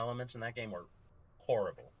war elements in that game were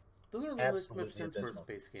horrible. Doesn't really make much Absolutely sense for a abysmal.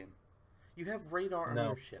 space game. You have radar on your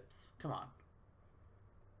No. ships. Come on.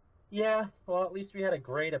 Yeah, well, at least we had a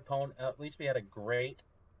great opponent. At least we had a great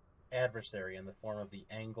adversary in the form of the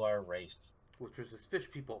Anglar race. Which was just fish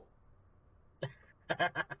people.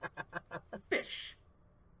 Fish!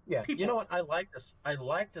 Yeah, you know People! what? I like this. I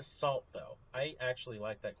liked Assault though. I actually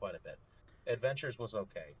liked that quite a bit. Adventures was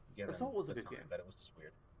okay, given Assault was a the good time, game. but it was just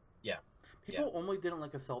weird. Yeah, yeah. People only didn't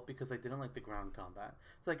like Assault because they didn't like the ground combat.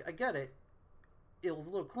 It's like, I get it. It was a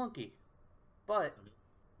little clunky. But Mhm.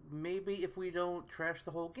 maybe if we don't trash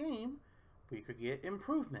the whole game, we could get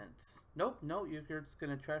improvements. Nope, no, you're just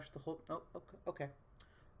gonna trash the whole. Oh, okay, okay,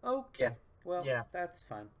 Yeah, okay. Well, yeah. that's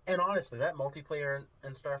fine. And honestly, that multiplayer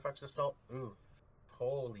in Star Fox Assault, ooh,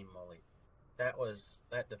 holy moly, that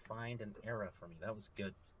defined an era for me. That was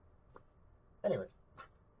good. Anyway,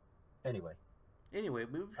 anyway, Anyway,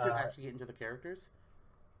 we should uh, actually get into the characters.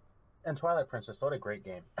 and Twilight Princess, what a great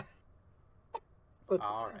game. Let's,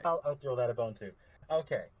 All right. I'll throw that a bone too.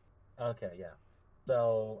 Okay, okay, yeah.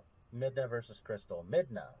 So Midna versus Crystal.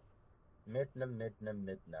 Midna.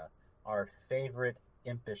 Our favorite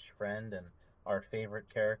impish friend and our favorite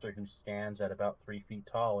character who stands at about 3 feet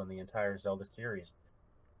tall in the entire Zelda series,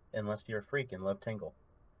 unless you're a freak and love Tingle.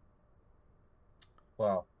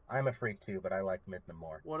 Well, I'm a freak too, but I like Midna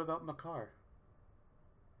more. What about Makar?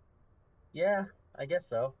 Yeah, I guess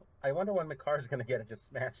so. I wonder when Makar's gonna get into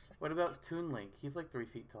Smash. What about Toon Link? He's like 3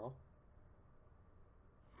 feet tall.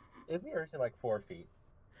 Is he or is he like 4 feet?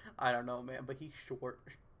 I don't know, man, but he's short.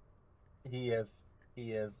 He is.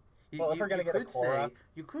 He is. You, Well, if you, we're gonna you get a could Korok, say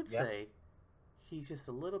you could yeah. say he's just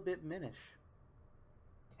a little bit minish.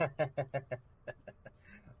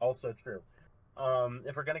 Also true.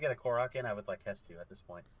 If we're gonna get a Korok in, I would like Hestu at this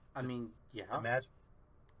point. I Just mean, yeah,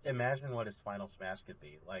 imagine what his final smash could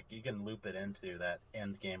be. Like you can loop it into that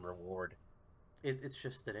end game reward. it's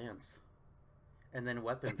just the dance, and then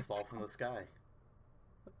weapons fall from the sky.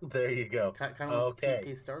 There you go. Kind of like Okay.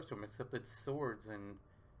 PK Starstorm, except it's swords and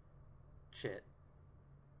shit.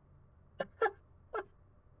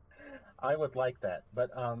 I would like that. But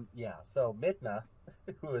yeah, so Midna,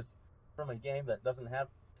 who is from a game that doesn't have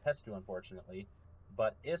Hestu unfortunately,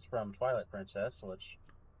 but is from Twilight Princess, which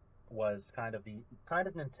was kind of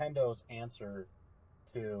Nintendo's answer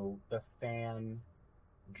to the fan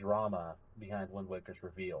drama behind Wind Waker's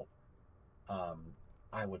reveal. Um,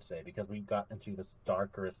 I would say because we got into this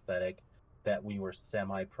darker aesthetic that we were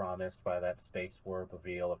semi-promised by that Space War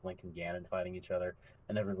reveal of Link and Ganon fighting each other,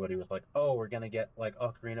 and everybody was like, "Oh, we're gonna get like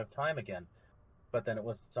Ocarina of Time again," but then it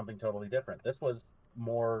was something totally different. This was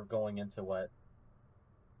more going into what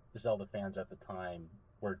Zelda fans at the time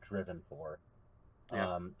were driven for.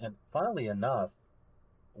 Yeah, And funnily enough,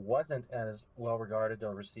 wasn't as well regarded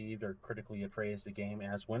or received or critically appraised a game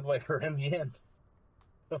as Wind Waker in the end.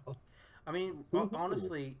 So, I mean, woohoo.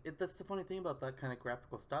 honestly, that's the funny thing about that kind of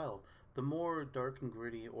graphical style. The more dark and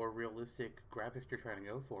gritty or realistic graphics you're trying to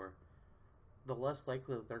go for, the less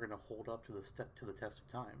likely that they're going to hold up to the test of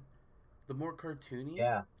time. The more cartoony,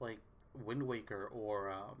 Yeah, like Wind Waker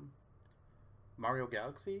or Mario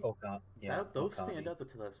Galaxy, Yeah, those stand Okami. up to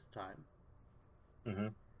the test of time. Hmm.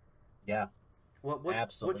 Yeah, What your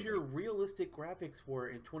absolutely. realistic graphics were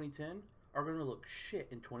in 2010 are going to look shit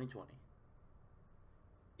in 2020.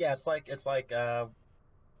 Yeah, it's like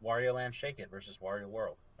Wario Land Shake It versus Wario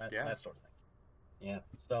World. Yeah. That sort of thing. Yeah.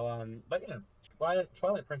 So but yeah,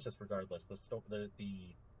 Twilight Princess regardless,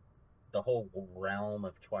 the whole realm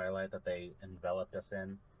of Twilight that they enveloped us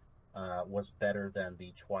in was better than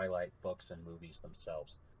the Twilight books and movies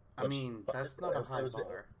themselves. I Which mean, but that's not a high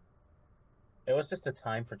bar. it was just a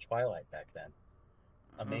time for Twilight back then.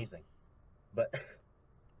 Uh-huh. Amazing. But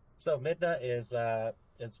so Midna is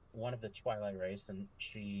one of the Twilight race, and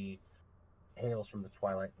she hails from the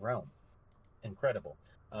Twilight realm. Incredible.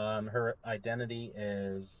 Her identity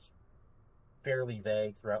is fairly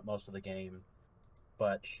vague throughout most of the game,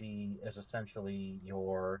 but she is essentially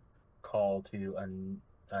your call to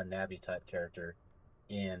a Navi type character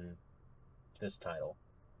in this title.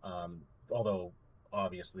 Although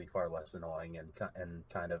obviously far less annoying and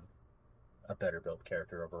kind of a better built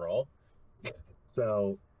character overall.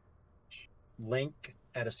 So Link,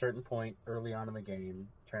 at a certain point early on in the game,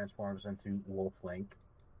 transforms into Wolf Link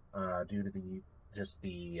due to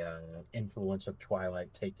the influence of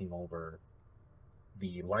Twilight taking over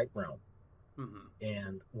the Light Realm. Mm-hmm.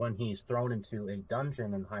 And when he's thrown into a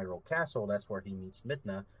dungeon in Hyrule Castle, that's where he meets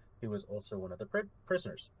Midna, who is also one of the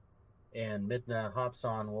prisoners. And Midna hops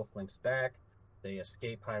on Wolflink's back. They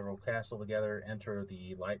escape Hyrule Castle together, enter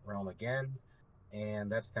the Light Realm again,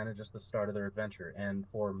 and that's kind of just the start of their adventure. And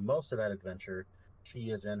for most of that adventure, she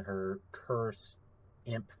is in her cursed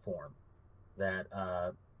imp form that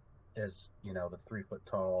is, the 3 foot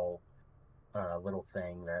tall little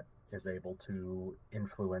thing that is able to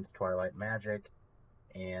influence Twilight magic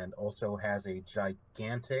and also has a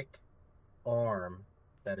gigantic arm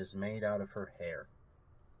that is made out of her hair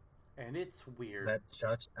And it's weird. that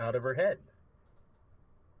juts out of her head.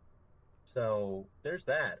 So there's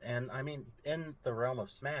that. And I mean, in the realm of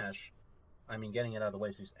Smash, I mean, getting it out of the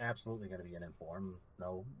way, she's absolutely going to be an inform.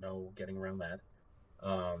 No getting around that.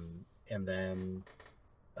 And then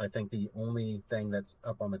I think the only thing that's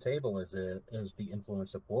up on the table is the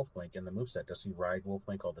influence of Wolflink in the moveset. Does he ride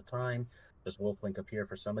Wolflink all the time? Does Wolflink appear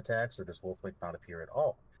for some attacks, or does Wolflink not appear at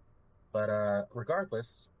all? But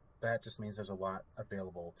regardless, that just means there's a lot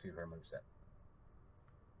available to her moveset.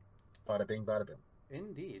 Bada bing, bada boom.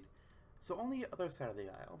 Indeed. So on the other side of the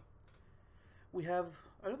aisle, we have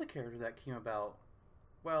another character that came about.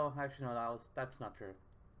 Well, actually, no, that's not true.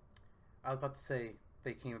 I was about to say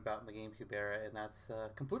they came about in the GameCube era, and that's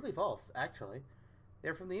completely false. Actually,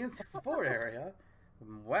 they're from the N64 area.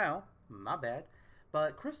 Wow, my bad.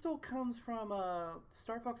 But Crystal comes from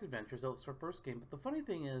Star Fox Adventures. That was her first game. But the funny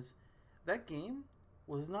thing is, that game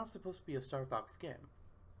was not supposed to be a Star Fox game.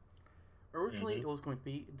 Originally, Mm-hmm. it was going to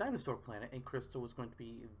be Dinosaur Planet, and Crystal was going to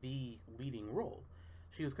be the leading role.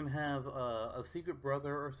 She was going to have a secret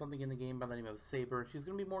brother or something in the game by the name of Saber. She's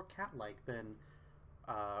going to be more cat-like than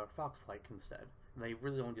fox-like instead. And they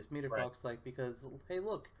really only just made her Right. fox-like because, hey,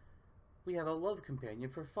 look, we have a love companion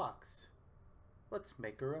for Fox. Let's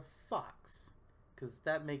make her a fox, because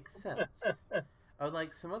that makes sense.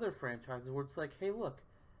 Unlike some other franchises where it's like, hey, look,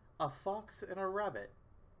 a fox and a rabbit.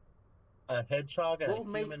 A hedgehog and a We'll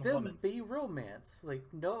make human them woman. be romance. Like,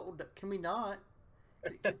 no, can we not?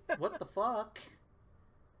 What the fuck?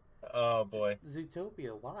 Oh boy.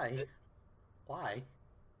 Zootopia, why? Why?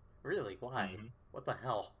 Really, why? Mm-hmm. What the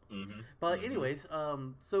hell? Mm-hmm. But Mm-hmm. anyways,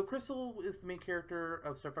 so Crystal is the main character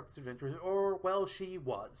of Star Fox Adventures, or well, she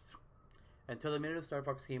was until they made it a Star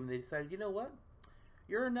Fox game, and they decided, you know what?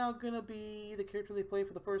 You're now gonna be the character they play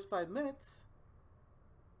for the first 5 minutes,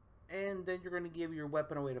 and then you're gonna give your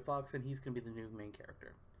weapon away to Fox, and he's gonna be the new main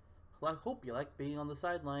character. Well, I hope you like being on the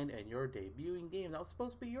sideline and your debuting game that was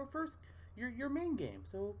supposed to be your first, your main game.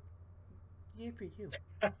 So, yay for you.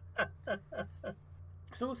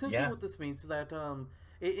 So essentially, Yeah. what this means is that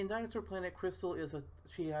in Dinosaur Planet, Crystal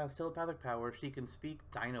she has telepathic power. She can speak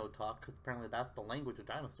Dino talk because apparently that's the language of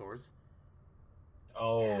dinosaurs.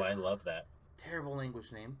 Oh, Yeah, I love that. terrible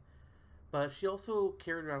language name. But she also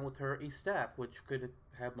carried around with her a staff which could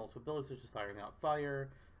have multiple abilities, such as firing out fire,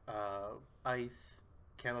 uh, ice,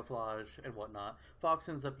 camouflage, and whatnot. Fox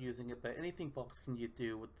ends up using it, but anything Fox can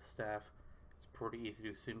do with the staff, it's pretty easy to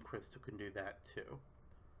assume Crystal can do that too.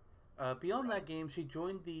 Beyond Right. that game, she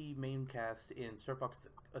joined the main cast in Star Fox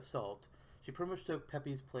Assault. She pretty much took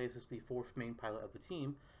Peppy's place as the fourth main pilot of the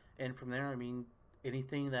team, and from there, I mean,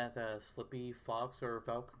 anything that Slippy, Fox, or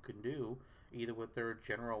Falcon can do, either with their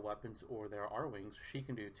general weapons or their R-Wings, she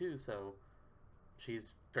can do too, so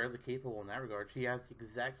she's fairly capable in that regard. She has the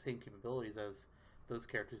exact same capabilities as those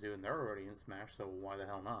characters do, and they're already in Smash, so why the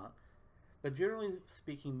hell not? But generally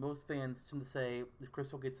speaking, most fans tend to say if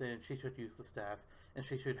Crystal gets in, she should use the staff, and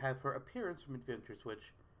she should have her appearance from Adventures,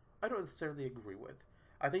 which I don't necessarily agree with.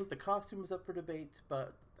 I think the costume is up for debate,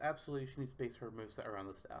 but absolutely she needs to base her moveset around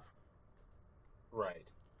the staff.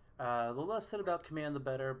 Right. The less said about Command, the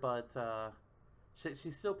better, but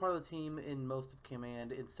she's still part of the team in most of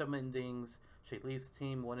Command. In some endings, she leaves the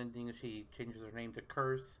team. One ending, she changes her name to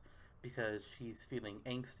Curse because she's feeling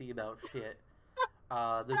angsty about shit.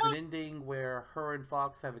 There's an ending where her and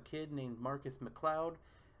Fox have a kid named Marcus McCloud,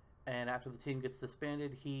 and after the team gets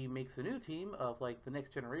disbanded, he makes a new team of like the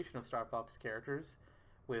next generation of Star Fox characters,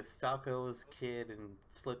 with Falco's kid and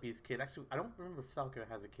Slippy's kid. Actually, I don't remember if Falco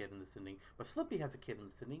has a kid in this ending, but Slippy has a kid in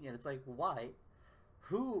this ending, and it's like, why?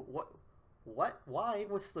 Who? What? Why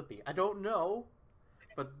was Slippy? I don't know,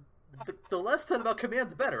 but the less said about Command,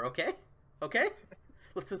 the better. Okay, okay.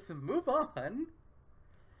 Let's just move on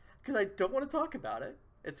because I don't want to talk about it.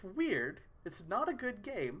 It's weird. It's not a good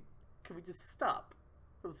game. Can we just stop?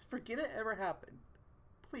 Let's forget it ever happened.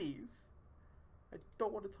 Please. I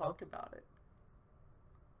don't want to talk about it.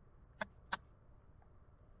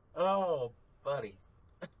 Oh, buddy.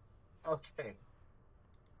 Okay.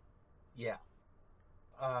 Yeah.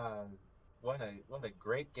 What a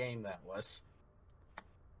great game that was.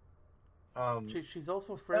 She's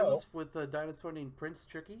also friends with a dinosaur named Prince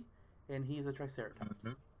Tricky, and he's a Triceratops.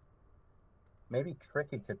 Mhm. Maybe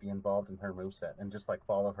Tricky could be involved in her moveset and just like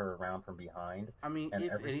follow her around from behind. I mean, And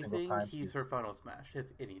if every single anything, time he's her final smash. If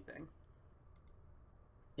anything.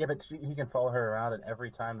 Yeah, but he can follow her around, and every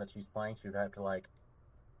time that she's playing, she would have to like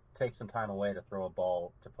take some time away to throw a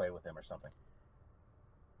ball to play with him or something.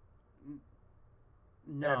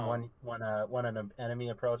 No. And when an enemy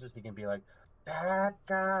approaches, he can be like, "That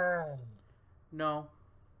guy." No,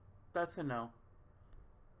 that's a no.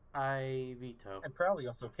 I veto. And probably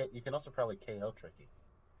also you can also probably KO Tricky,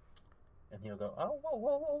 and he'll go, "Oh, whoa,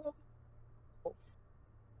 whoa, whoa, whoa."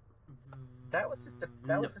 That was just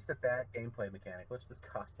a bad gameplay mechanic. Let's just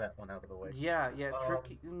toss that one out of the way. Yeah,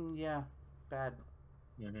 Tricky. Yeah, bad.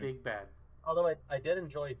 Big bad. Although I did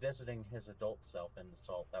enjoy visiting his adult self in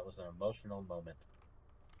Assault. That was an emotional moment.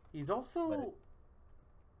 He's also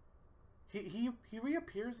he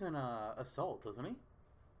reappears in Assault, doesn't he?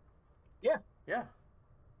 Yeah. Yeah.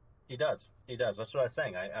 He does. He does. That's what I was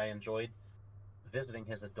saying. I enjoyed visiting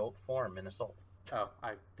his adult form in Assault. Oh,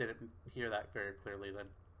 I didn't hear that very clearly then.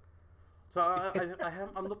 So I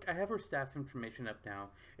have her staff information up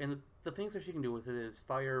now, and the things that she can do with it is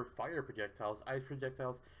fire projectiles, ice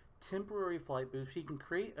projectiles, temporary flight boost. She can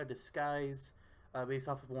create a disguise based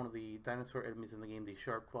off of one of the dinosaur enemies in the game, the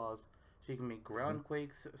Sharp Claws. She can make ground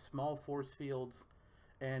quakes, small force fields,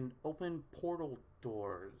 and open portal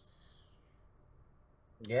doors.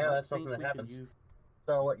 Yeah, that's something that happens.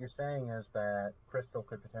 So what you're saying is that Crystal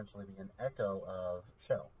could potentially be an echo of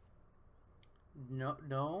Shell.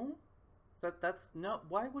 No. That's no.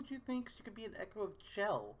 Why would you think she could be an echo of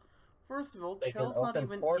Chell? First of all, Chell's not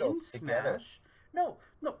even in Smash. Together. No.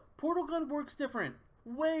 Portal gun works different.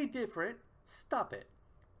 Way different. Stop it.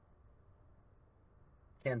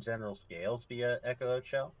 Can General Scales be an echo of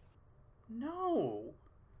Chell? No.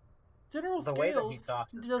 General the Scales way that he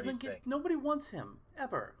talks doesn't get. Sick. Nobody wants him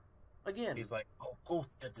ever. Again. He's like, oh, go.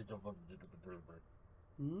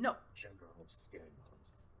 No. General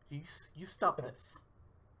Scales. You stop this.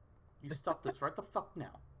 You stop this right the fuck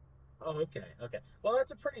now. Oh, okay. Well,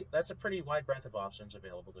 that's a pretty wide breadth of options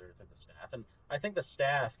available to the staff, and I think the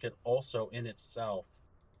staff could also in itself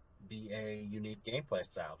be a unique gameplay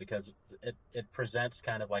style because it presents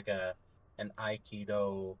kind of like an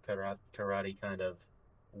Aikido karate kind of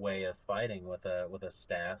way of fighting with a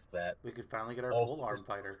staff that we could finally get our polearm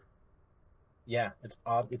fighter. Yeah,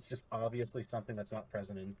 it's just obviously something that's not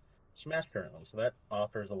present in Smash currently, so that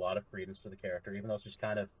offers a lot of credence to the character, even though it's just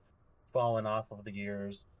kind of fallen off over the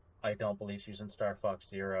years. I don't believe she's in Star Fox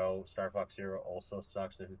Zero. Star Fox Zero also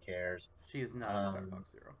sucks, so who cares? She is not in Star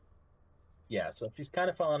Fox Zero. Yeah, so she's kind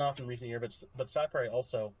of fallen off in recent years, but Sakurai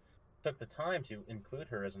also took the time to include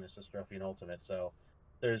her as an assist trophy in Ultimate, so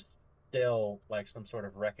there's still like some sort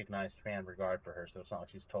of recognized fan regard for her, so it's not like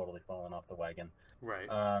she's totally fallen off the wagon. Right.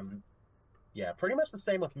 Yeah, pretty much the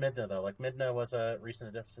same with Midna, though. Like, Midna was a recent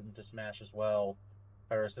addition to Smash as well.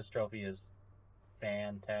 Her assist trophy is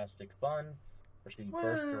fantastic fun. where she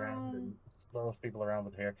bursts around Well, and throws people around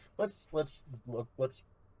with hair. Let's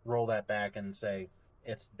roll that back and say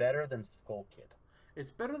it's better than Skull Kid.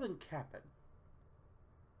 it's better than Cap'n.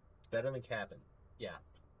 It's better than Cabin. Yeah.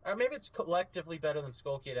 Or maybe it's collectively better than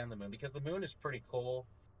Skull Kid and the Moon because the Moon is pretty cool,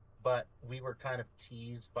 but we were kind of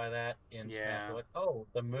teased by that in Smash. Yeah. We're like, oh,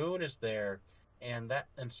 the Moon is there, and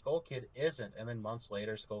Skull Kid isn't. And then months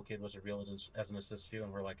later, Skull Kid was revealed as an assist too,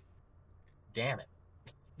 and we're like, damn it,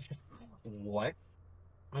 what?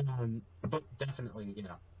 But definitely,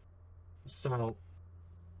 yeah. So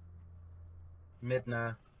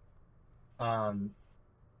Midna um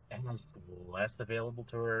has less available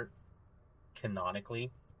to her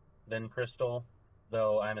canonically than Crystal,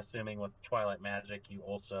 though I'm assuming with Twilight Magic you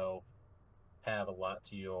also have a lot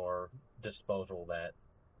to your disposal that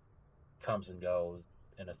comes and goes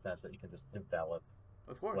in a sense that you can just develop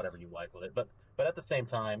Of course. whatever you like with it. But at the same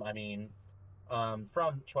time, I mean,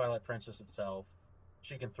 from Twilight Princess itself,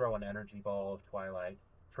 she can throw an energy ball of Twilight,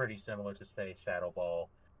 pretty similar to say Shadow Ball,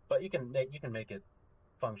 but you can make it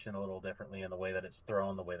function a little differently in the way that it's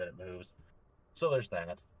thrown, the way that it moves. So there's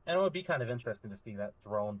that. And it would be kind of interesting to see that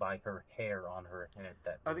thrown by her hair on her head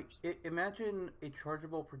that I mean, moves. imagine a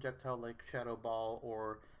chargeable projectile like Shadow Ball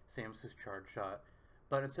or Samus's Charge Shot,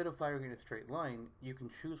 but instead of firing in a straight line, you can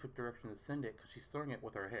choose what direction to send it because she's throwing it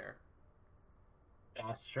with her hair.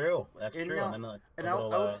 That's true. That's And true. And now, then and a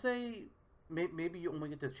little I would say maybe you only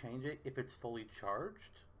get to change it if it's fully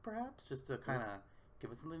charged, perhaps, just to kind of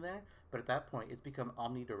give it something there. But at that point, it's become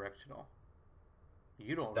omnidirectional.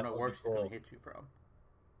 You don't that know would where be she's going to cool. hit you from.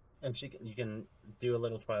 And you can do a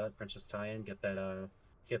little Twilight Princess tie-in, get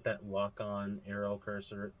that lock-on arrow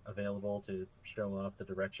cursor available to show off the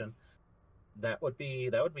direction. That would be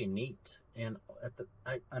neat. And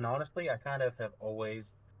honestly, I kind of have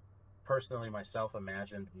always personally myself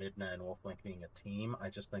imagined Midna and Wolflink being a team. I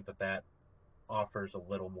just think that offers a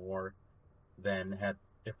little more than had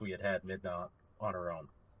if we had Midna on her own.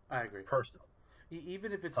 I agree. Personally.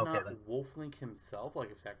 Even if it's Okay not then. Wolf Link himself,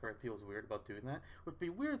 like if Sakurai feels weird about doing that, would be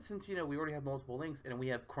weird since we already have multiple links and we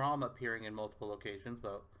have Crom appearing in multiple locations,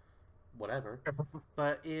 but whatever.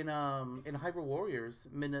 But in Hyrule Warriors,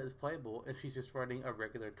 Minna is playable and she's just riding a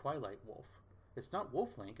regular Twilight Wolf. It's not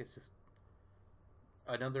Wolf Link, it's just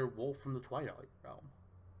another wolf from the Twilight Realm.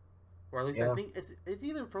 Or at least I Yeah. think it's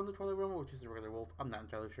either from the Twilight Realm or just a regular wolf. I'm not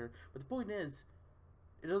entirely sure. But the point is,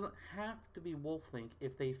 it doesn't have to be Wolf Link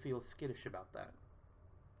if they feel skittish about that.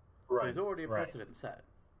 Right. There's already a Right. precedent set.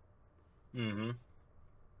 Mm-hmm.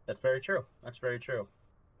 That's very true. That's very true.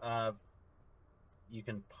 Uh, you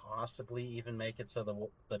can possibly even make it so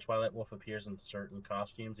the Twilight Wolf appears in certain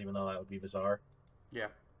costumes, even though that would be bizarre. Yeah,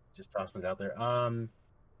 Just tossing it out there.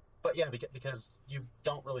 But yeah, because you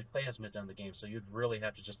don't really play as Midna in the game, so you'd really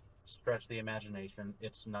have to just stretch the imagination.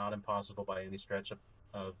 It's not impossible by any stretch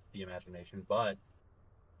of the imagination, but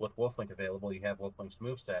with Wolflink available, you have Wolflink's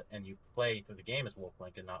moveset, and you play through the game as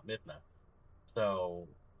Wolflink and not Midna. So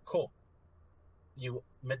cool.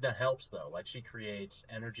 Midna helps though. Like she creates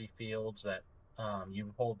energy fields that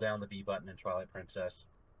you hold down the B button in Twilight Princess,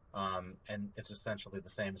 and it's essentially the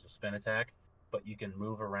same as a spin attack, but you can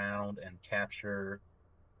move around and capture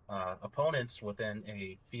opponents within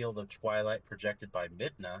a field of Twilight projected by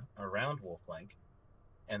Midna around Wolflink,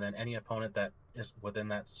 and then any opponent that is within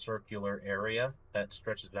that circular area that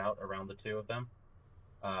stretches out around the two of them,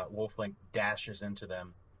 Wolflink dashes into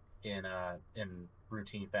them in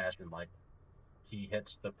routine fashion. Like he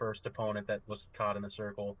hits the first opponent that was caught in the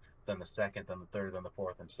circle, then the second, then the third, then the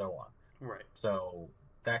fourth, and so on. right. So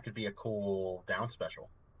that could be a cool down special,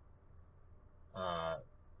 uh,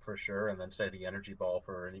 for sure. And then say the energy ball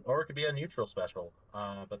or it could be a neutral special.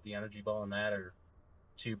 But the energy ball and that are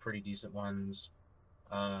two pretty decent ones.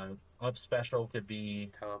 Uh, Up special could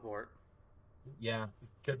be, Teleport. yeah,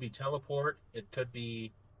 could be teleport. It could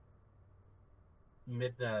be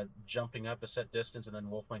mid jumping up a set distance and then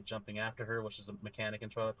Wolflink jumping after her, which is a mechanic in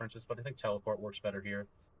Twilight Princess. But I think teleport works better here.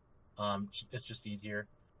 It's just easier,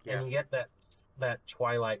 Yeah. and you get that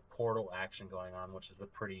Twilight portal action going on, which is a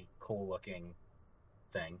pretty cool looking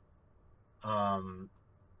thing. Um,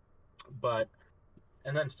 but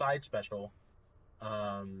and then side special,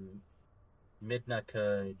 um, Midna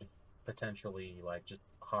could potentially like just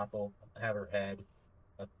have her head,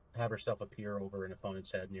 have herself appear over an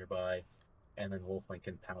opponent's head nearby, and then Wolflink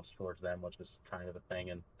can pounce towards them, which is kind of a thing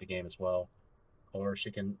in the game as well. Or it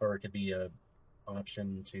could be a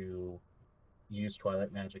option to use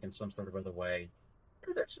Twilight Magic in some sort of other way.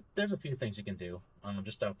 There's a few things you can do.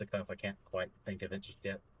 Just off the cuff, I can't quite think of it just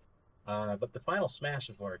yet. But the final Smash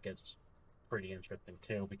is where it gets pretty interesting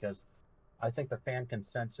too, because I think the fan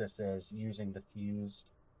consensus is using the fused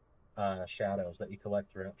shadows that you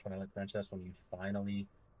collect throughout Twilight Princess when you finally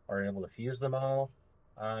are able to fuse them all.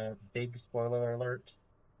 Big spoiler alert: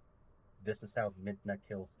 this is how Midna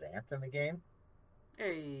kills Zant in the game,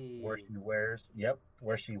 where Hey. she wears, yep,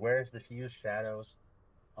 where she wears the fused shadows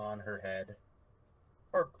on her head,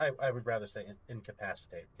 or I would rather say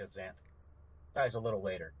incapacitate, because Zant dies a little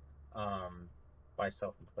later, um, by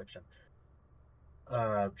self-infliction.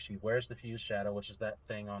 She wears the fused shadow, which is that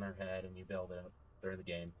thing on her head, and you build it during the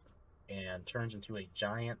game, and turns into a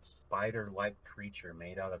giant spider-like creature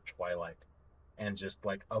made out of twilight, and just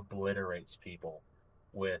like obliterates people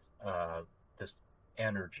with this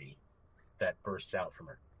energy that bursts out from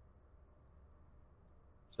her.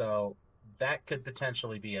 So that could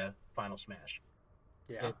potentially be a final smash.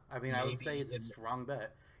 Yeah, It I mean, I would say maybe it's a in, strong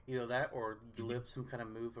bet. Either that, or you mhm. live some kind of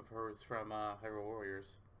move of hers from Hyrule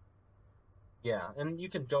Warriors. Yeah, and you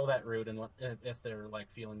can go that route, and if they're like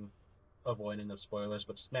feeling avoiding of spoilers,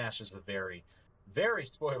 but Smash is a very, very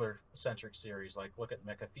spoiler centric series. Like look at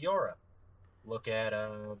Mecha Fiora, look at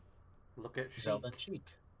Look at Zelda and Sheik. Sheik.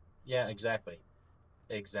 Yeah, exactly,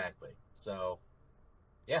 exactly. So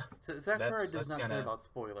yeah, So Sakurai does that's not kind care of about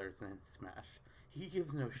spoilers in Smash. He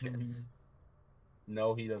gives no shits.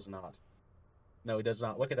 no, he does not. No, he does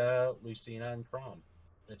not. Look at Lucina and Crom,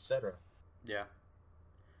 etc. Yeah.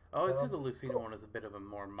 Oh, I'd say So the Lucina cool. one is a bit of a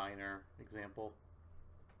more minor example.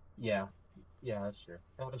 Yeah, yeah, that's true.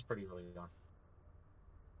 That was pretty early on.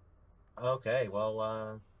 Okay,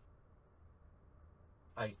 well,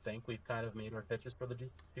 I think we've kind of made our pitches for the two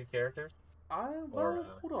characters. Or Well,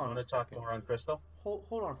 hold you on want a to talk second. more on Crystal? Hold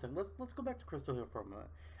on a second. Let's go back to Crystal here for a moment.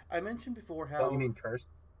 I mentioned before Oh, you how mean Cursed?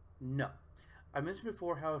 no, I mentioned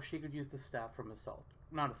before how she could use the staff from Assault,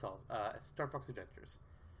 not Assault, Star Fox Adventures.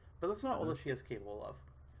 But that's not all Hmm. that she is capable of.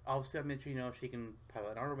 Obviously, I mentioned she can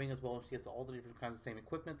pilot an armor wing as well. She has all the different kinds of same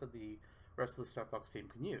equipment that the rest of the Star Fox team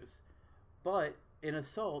can use. But in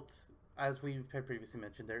Assault, as we had previously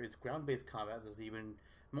mentioned, there is ground-based combat. There's even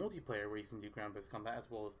multiplayer where you can do ground-based combat as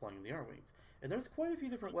well as flying the armor wings. And there's quite a few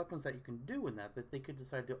different weapons that you can do in that they could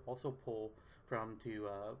decide to also pull from to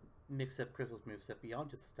mix up Crystal's moveset beyond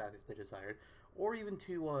just the staff if they desired, or even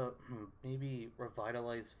to maybe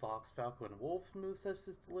revitalize Fox, Falco, and Wolf's movesets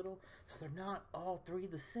just a little, so they're not all three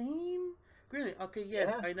the same. Granted, okay,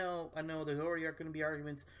 yes, Yeah. I know. There's already are going to be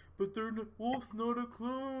arguments, but Wolf's not a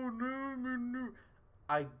clone. No, no, no.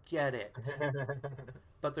 I get it,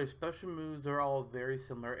 but their special moves are all very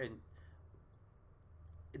similar, and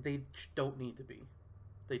they don't need to be.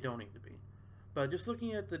 They don't need to be. But just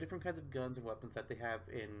looking at the different kinds of guns and weapons that they have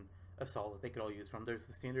in Assault that they could all use from, there's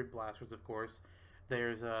the standard blasters, of course.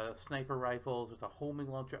 There's sniper rifles. There's a homing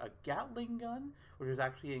launcher, a Gatling gun, which is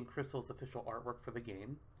actually in Crystal's official artwork for the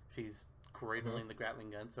game. She's Hmm. cradling the Gatling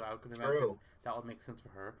gun, so I could imagine True. that would make sense for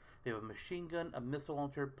her. They have a machine gun, a missile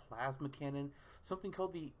launcher, plasma cannon, something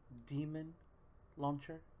called the Demon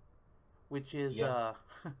launcher, which is Yeah.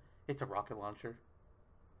 it's a rocket launcher.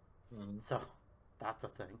 Hmm. So that's a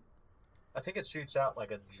thing. I think it shoots out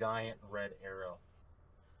like a giant red arrow.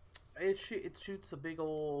 It shoots a big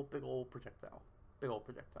old projectile, big old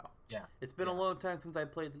projectile. Yeah. It's been a Yeah. long time since I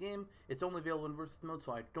played the game. It's only available in versus mode,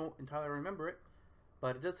 so I don't entirely remember it.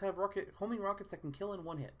 But it does have homing rockets that can kill in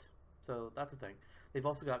one hit, so that's a thing. They've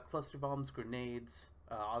also got cluster bombs, grenades,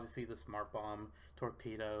 obviously the smart bomb,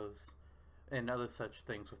 torpedoes, and other such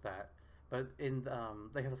things with that. But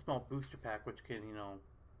they have a small booster pack which can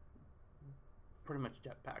pretty much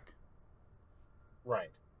jetpack.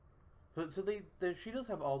 Right. So she does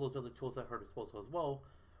have all those other tools at her disposal as well,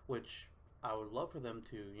 which I would love for them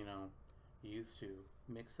to use to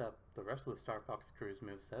mix up the rest of the Star Fox crew's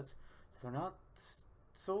movesets, so they're not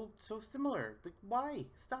so similar. Like, why?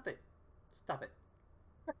 Stop it! Stop it!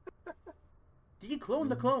 Declone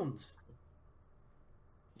the Hmm. clones.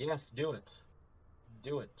 Yes, do it.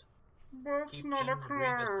 Do it. That's Keep not a Jim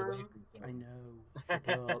Rodriguez away clone. from I Karen. know. Shut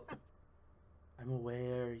up. I'm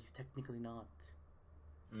aware he's technically not.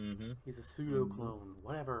 Hmm. He's a pseudo Hmm. clone.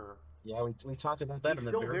 Whatever. Yeah, we talked about that He's in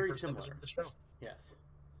the still very very first episode similar. of the show. Yes.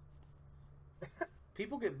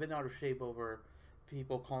 People get bent out of shape over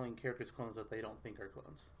people calling characters clones that they don't think are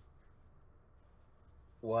clones.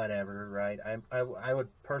 Whatever, right? I would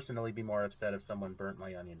personally be more upset if someone burnt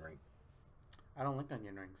my onion ring. I don't like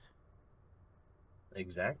onion rings.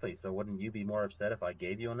 Exactly. So wouldn't you be more upset if I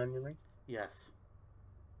gave you an onion ring? Yes.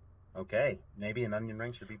 Okay, maybe an onion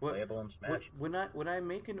ring should be What playable in Smash. when I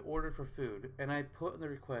make an order for food and I put in the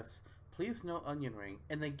request, please no onion ring,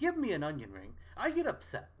 and they give me an onion ring, I get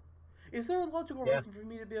upset. Is there a logical Yeah. reason for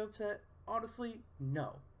me to be upset? Honestly,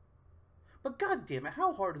 no. But god damn it,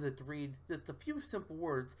 how hard is it to read just a few simple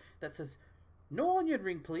words that says no onion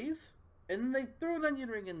ring, please? And then they throw an onion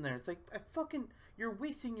ring in there. It's like, you're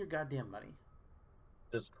wasting your goddamn money.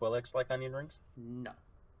 Does Quillix like onion rings? No.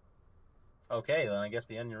 Okay, then I guess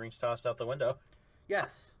the onion ring's tossed out the window.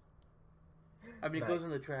 Yes. I mean, Nice. it goes in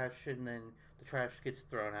the trash, and then the trash gets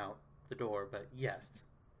thrown out the door, but yes.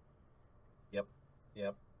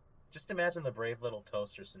 Yep. Just imagine the brave little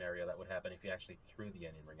toaster scenario that would happen if you actually threw the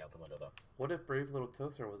onion ring out the window, though. What if Brave Little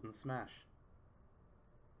Toaster was in Smash?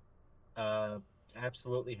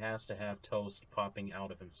 Absolutely has to have Toast popping out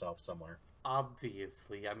of himself somewhere.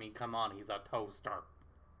 Obviously. I mean, come on, he's a toaster.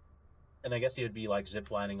 And I guess he would be like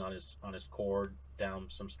ziplining on his cord down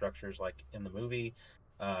some structures like in the movie.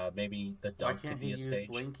 Maybe the Why dump can't could he be a use stage.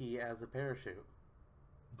 Blinky as a parachute?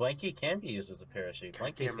 Blanky can be used as a parachute.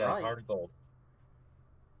 Blanky's Goddamn got right. a heart of gold.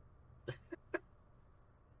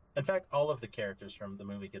 In fact, all of the characters from the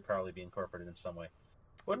movie could probably be incorporated in some way.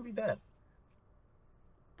 Wouldn't be bad.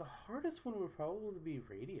 The hardest one would probably be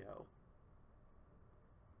Radio.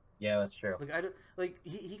 Yeah, that's true. Like I don't like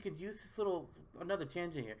he could use his little another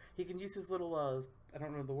tangent here. He can use his little I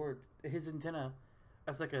don't know the word his antenna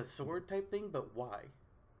as like a sword type thing, but why?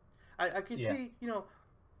 I could Yeah. see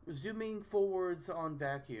zooming forwards on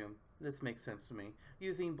Vacuum. This makes sense to me.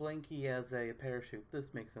 Using Blanky as a parachute.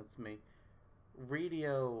 This makes sense to me.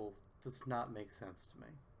 Radio does not make sense to me.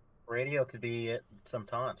 Radio could be some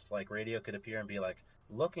taunts. Like Radio could appear and be like,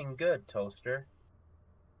 "Looking good, Toaster."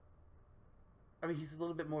 I mean, he's a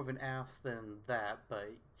little bit more of an ass than that, but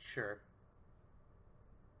sure.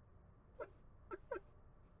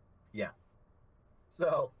 Yeah.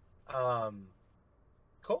 So,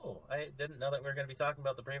 cool. I didn't know that we were going to be talking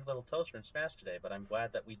about the brave little toaster in Smash today, but I'm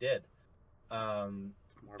glad that we did. It's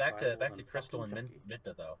more Back viable to than Crystal and fucking Chucky.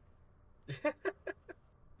 Midna though.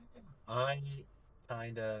 I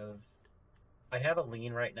kind of I have a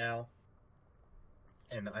lean right now,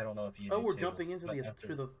 and I don't know if you Oh, do we're too. jumping into But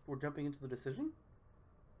after we're jumping into the decision.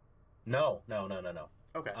 no.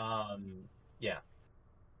 Okay. Yeah,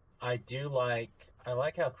 I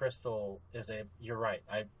like how Crystal is a. You're right.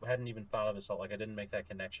 I hadn't even thought of Assault. Like I didn't make that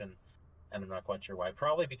connection, and I'm not quite sure why.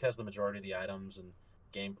 Probably because the majority of the items and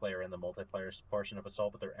gameplay are in the multiplayer portion of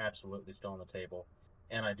Assault, but they're absolutely still on the table.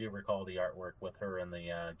 And I do recall the artwork with her and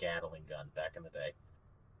the Gatling gun back in the day.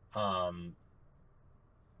 Um,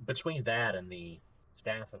 Between that and the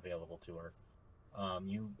staff available to her,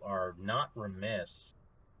 you are not remiss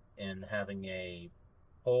in having a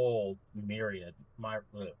whole myriad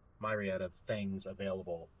of things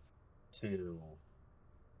available to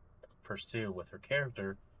pursue with her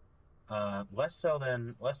character. Less so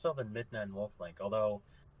than Midna and Wolflink. Although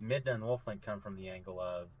Midna and Wolflink come from the angle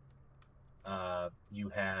of you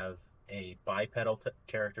have a bipedal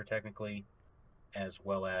character technically, as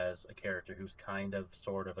well as a character who's kind of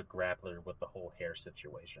sort of a grappler with the whole hair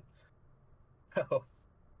situation.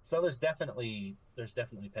 So there's definitely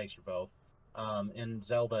pegs for both. In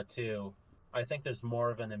Zelda 2, I think there's more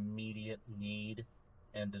of an immediate need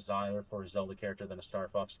and desire for a Zelda character than a Star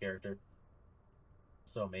Fox character.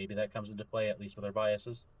 So maybe that comes into play, at least with our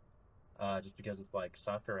biases. Just because it's like,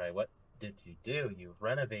 Sakurai, what did you do? You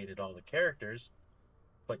renovated all the characters,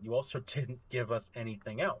 but you also didn't give us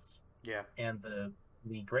anything else. Yeah. And the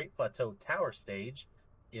Great Plateau Tower stage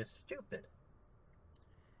is stupid.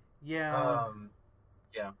 Yeah.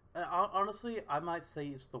 Yeah. Honestly, I might say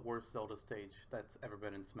it's the worst Zelda stage that's ever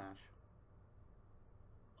been in Smash.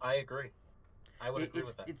 I agree. I would agree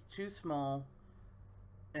with that. It's too small,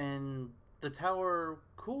 and the tower,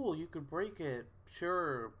 cool, you could break it,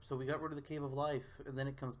 sure. So we got rid of the Cave of Life, and then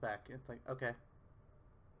it comes back. It's like, okay.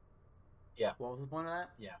 Yeah. What was the point of that?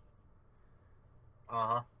 Yeah.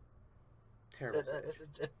 Uh-huh. Terrible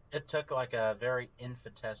stage. It took like a very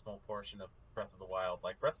infinitesimal portion of Breath of the Wild.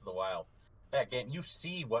 Like Breath of the Wild, that game, you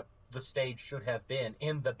see what the stage should have been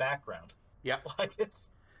in the background. Yep. Like it's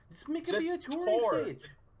Just make it just be a touring torn. stage.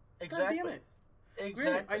 Exactly. God damn it. Exactly.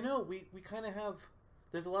 Granted, I know we kind of have.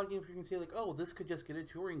 There's a lot of games where you can say like, oh, this could just get a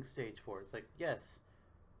touring stage for it. It's like, yes,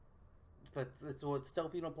 it's what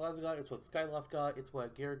Stelvino Plaza got. It's what Skyloft got. It's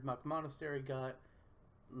what Garreg Mach Monastery got.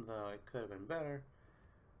 Though it could have been better.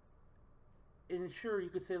 And sure, you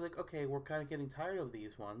could say like, okay, we're kind of getting tired of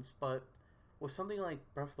these ones, but with something like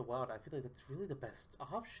Breath of the Wild, I feel like that's really the best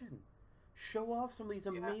option. Show off some of these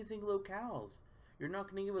amazing locales. You're not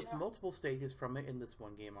going to give us multiple stages from it in this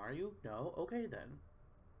one game, are you? No? Okay, then.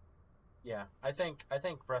 Yeah, I think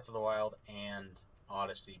Breath of the Wild and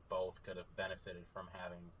Odyssey both could have benefited from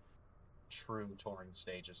having true touring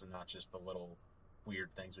stages and not just the little weird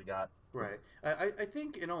things we got. Right. I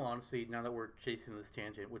think, in all honesty, now that we're chasing this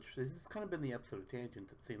tangent, which this has kind of been the episode of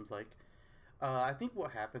tangents, it seems like, I think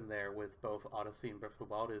what happened there with both Odyssey and Breath of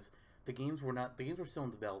the Wild is the games were still in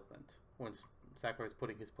development when Sakurai was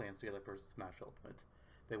putting his plans together for Smash Ultimate.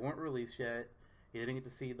 They weren't released yet. He didn't get to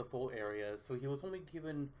see the full areas, so he was only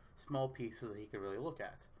given small pieces that he could really look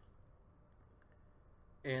at.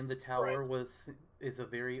 And the tower Right. is a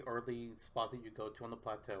very early spot that you go to on the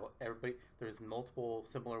plateau. There's multiple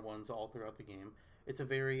similar ones all throughout the game. It's a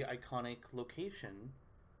very iconic location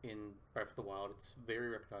in Breath of the Wild. It's very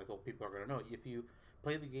recognizable. People are going to know it. If you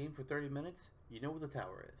play the game for 30 minutes, you know what the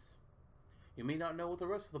tower is. You may not know what the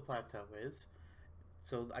rest of the plateau is,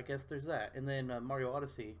 so I guess there's that. And then Mario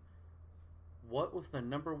Odyssey. What was the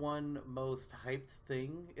number one most hyped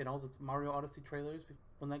thing in all the Mario Odyssey trailers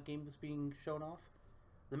when that game was being shown off?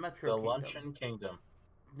 The Metro The Kingdom. Luncheon Kingdom.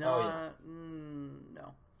 Oh yeah.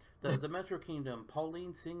 No, no. The Metro Kingdom.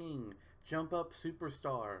 Pauline singing. Jump Up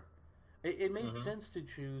Superstar. It made Hmm. sense to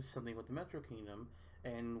choose something with the Metro Kingdom,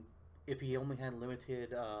 and if he only had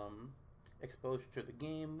limited exposure to the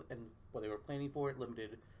game and what they were planning for it,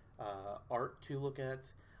 limited art to look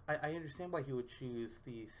at, I understand why he would choose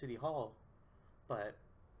the City Hall, but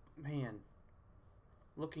man,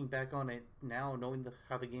 looking back on it now, knowing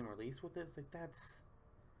how the game released with it, it's like that's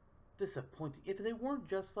disappointing. If they weren't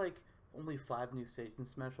just like only 5 new stages in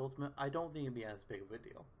Smash Ultimate, I don't think it'd be as big of a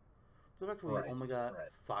deal. The fact that we Right. only got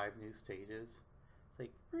Right. 5 new stages, it's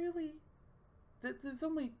like, really? There's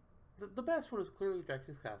only. The best one is clearly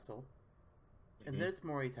Drex's Castle, and Hmm. then it's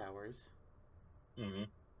Moray Towers, Hmm.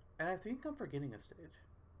 and I think I'm forgetting a stage.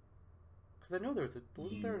 Because I know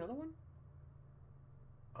wasn't there another one?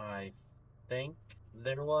 I think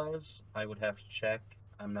there was. I would have to check.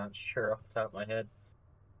 I'm not sure off the top of my head.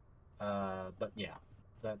 But yeah,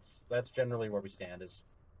 that's generally where we stand. Is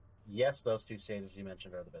yes, those two stages you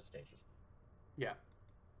mentioned are the best stages. Yeah,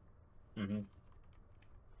 Hmm.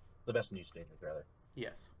 The best new stages, rather.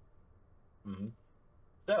 yes. Hmm.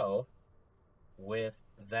 So, with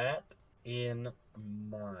that in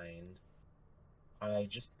mind, I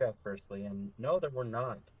just checked firstly, and no, there were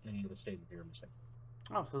not any of the stages you were missing.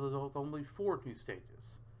 Oh, so there's only 4 new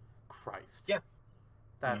stages. Christ. Yeah. Hmm.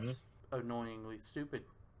 That's annoyingly stupid.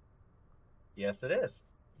 Yes, it is.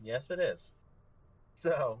 Yes, it is.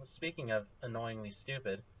 So, speaking of annoyingly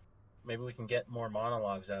stupid, maybe we can get more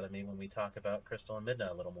monologues out of me when we talk about Crystal and Midna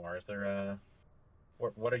a little more. Is there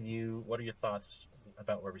what are your thoughts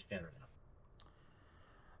about where we stand right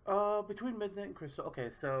now? Between Midnight and Crystal. Okay,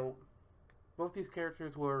 so both these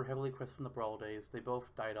characters were heavily Crystal in the Brawl days. They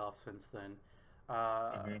both died off since then.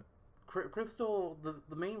 Uh, Hmm. Crystal,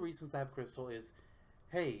 the main reasons to have Crystal is,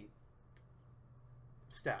 hey,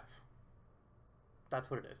 staff. That's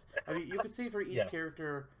what it is. I mean, you could see for each Yeah.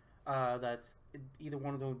 character that either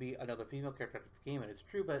one of them would be another female character at the game, and it's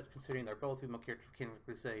true. But considering they're both female characters, you can't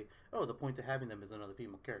really say, oh, the point of having them is another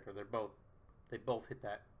female character. They both hit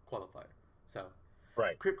that qualifier. So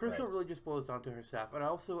Right. Crystal Right. really just boils down to her staff. And I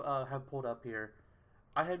also have pulled up here.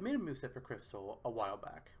 I had made a moveset for Crystal a while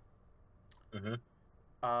back. Hmm.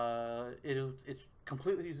 It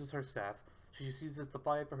completely uses her staff. She just uses the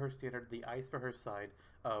fire for her standard, the ice for her side,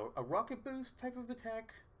 a rocket boost type of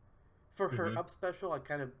attack for her Hmm. up special. I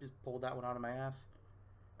kind of just pulled that one out of my ass.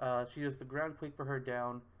 She does the ground quake for her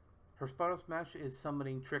down. Her final smash is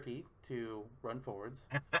summoning Tricky to run forwards.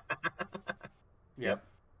 Yep. Yep.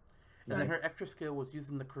 And then Nice. her extra skill was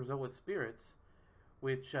using the Krazoa Spirits,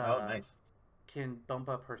 which Oh, nice. can bump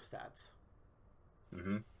up her stats.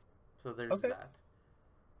 Hmm. So there's Okay. that.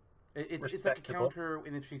 It's like a Respectable. counter,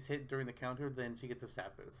 and if she's hit during the counter, then she gets a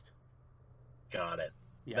stat boost. Got it.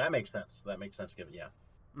 Yeah. That makes sense. That makes sense. Given, yeah.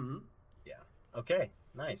 Mm-hmm. Yeah. Okay.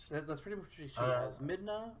 Nice. That's pretty much what she Uh, has.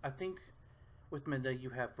 Midna, I think with Midna, you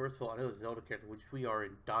have, first of all, another Zelda character, which we are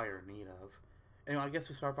in dire need of. And I guess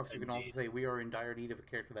with Star Fox, you can also Indeed. say we are in dire need of a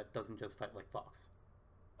character that doesn't just fight like Fox.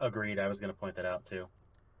 Agreed. I was going to point that out too.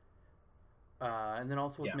 And then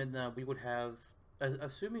also with Yeah. Midna, we would have,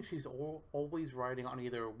 assuming she's always riding on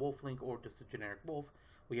either Wolf Link or just a generic wolf,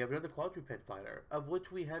 we have another quadruped fighter, of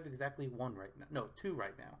which we have exactly one right now. No, two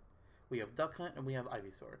right now. We have Duck Hunt and we have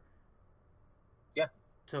Ivysaur. Yeah.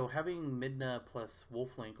 So having Midna plus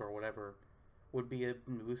Wolf Link or whatever would be a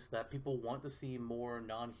boost that people want to see more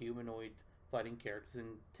non-humanoid fighting characters.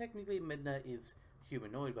 And technically, Midna is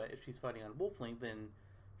humanoid, but if she's fighting on Wolf Link, then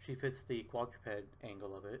she fits the quadruped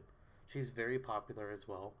angle of it. She's very popular as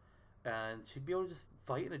well, and she'd be able to just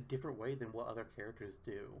fight in a different way than what other characters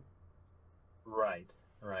do. Right.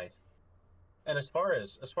 Right. And as far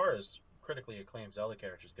as critically acclaimed Zelda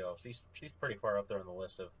characters go, she's pretty far up there on the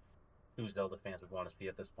list of who Zelda fans would want to see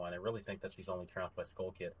at this point. I really think that she's only trounced by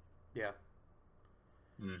Skull Kid. Yeah,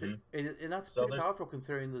 Hmm. and that's So pretty there's powerful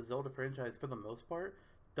considering the Zelda franchise, for the most part,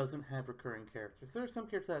 doesn't have recurring characters. There are some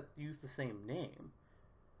characters that use the same name.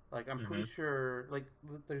 Like I'm Hmm. pretty sure, like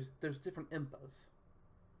there's different impas.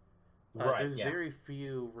 Right. There's Yeah. very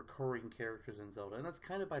few recurring characters in Zelda, and that's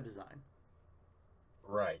kind of by design.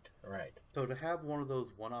 Right. Right. So to have one of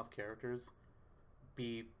those one-off characters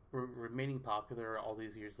be remaining popular all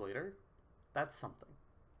these years later, that's something.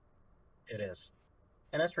 It is.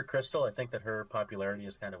 And as for Crystal, I think that her popularity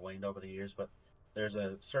has kind of waned over the years, but there's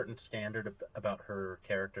a certain standard about her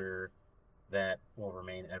character that will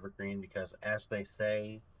remain evergreen because, as they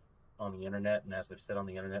say on the internet, and as they've said on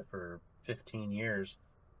the internet for 15 years,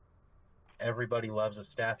 everybody loves a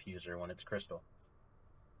staff user when it's Crystal.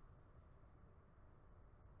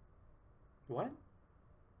 What?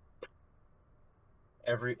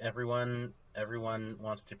 Everyone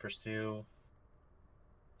wants to pursue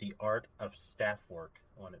the art of staff work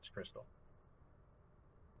when it's Crystal,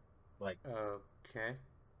 like Okay.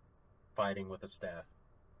 fighting with a staff.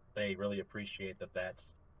 They really appreciate that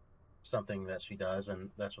that's something that she does, and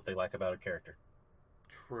that's what they like about her character.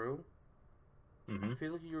 True. I Hmm.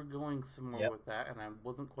 feel like you were going somewhere Yep. with that, and I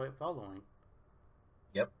wasn't quite following.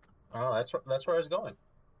 Yep. Oh, that's where I was going.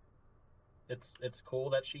 It's cool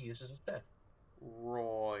that she uses a staff.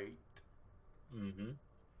 Right. Hmm.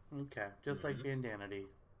 Okay. Just like Hmm. Bandanity.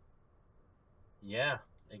 Yeah,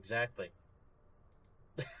 exactly.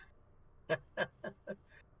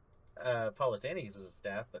 Politani uses a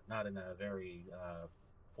staff, but not in a very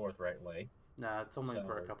forthright way. Nah, it's only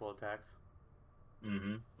for a So, couple attacks.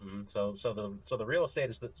 so the real estate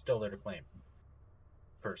is still there to claim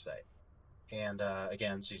per se. And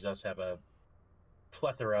again, she does have a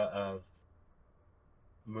plethora of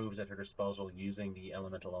moves at her disposal using the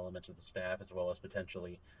elemental elements of the staff as well as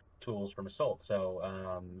potentially tools from assault. So,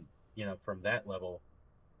 from that level,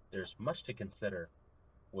 there's much to consider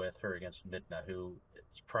with her against Midna, who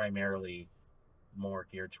is primarily more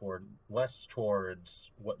geared toward less towards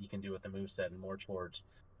what you can do with the moveset and more towards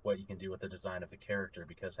what you can do with the design of the character.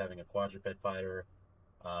 Because having a quadruped fighter,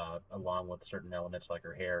 along with certain elements like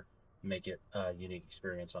her hair, make it a unique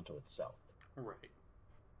experience unto itself. Right.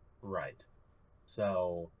 Right.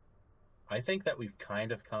 So I think that we've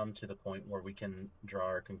kind of come to the point where we can draw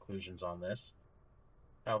our conclusions on this.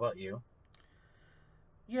 How about you?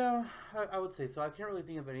 Yeah, I would say so. I can't really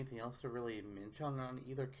think of anything else to really mention on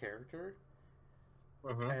either character.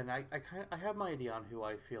 Mm-hmm. And I have my idea on who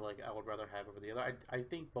I feel like I would rather have over the other. I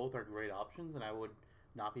think both are great options, and I would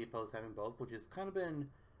not be opposed to having both, which has kind of been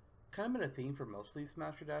a theme for most of these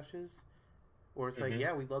Smash Dashes, where it's like, Mm-hmm.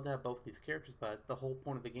 yeah, we'd love to have both these characters, but the whole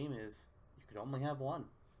point of the game is you could only have one,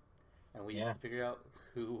 and we just Yeah. have to figure out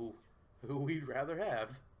who we'd rather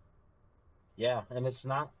have. Yeah, and it's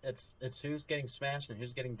who's getting smashed and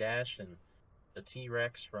who's getting dashed, and the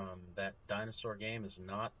T-Rex from that dinosaur game is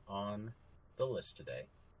not on the list today.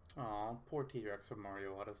 Aw, poor T Rex from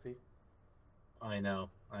Mario Odyssey. I know,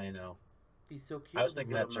 I know. He's so I cute was with his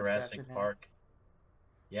thinking little that mustache Jurassic and hat. Park.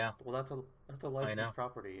 Yeah, Well, that's a I licensed know.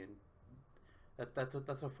 property, and that's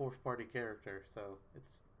a fourth party character, so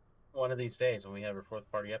it's One of these days when we have our fourth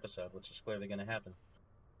party episode, which is clearly going to happen.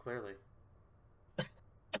 clearly.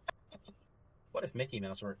 What if Mickey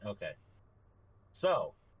Mouse were okay?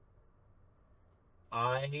 So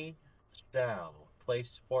I shall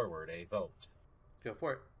place forward a vote, Go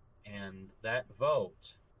for it. and that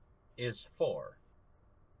vote is for.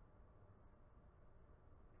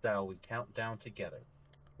 Shall we count down together?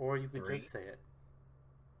 Or you could just Three, say it.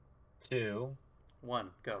 2, One,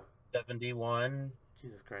 go. 71,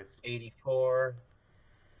 Jesus Christ. 84,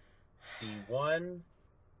 the one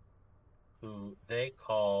who they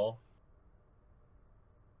call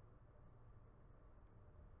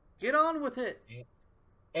Get on with it!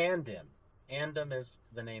 Andem. Andem is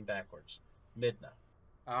the name backwards. Midna.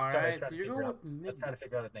 Sorry, Alright, so you're going with I was trying Midna. to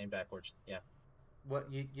figure out his name backwards. Yeah. What,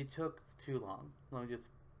 you took too long. Let me just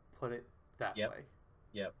put it that Yep. way.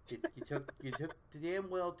 Yep. You took damn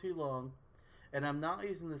well too long, and I'm not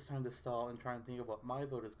using this time to stall and try and think of what my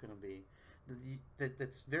vote is going to be.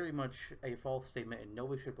 That's very much a false statement, and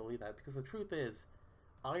nobody should believe that because the truth is,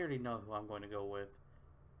 I already know who I'm going to go with,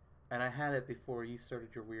 and I had it before you started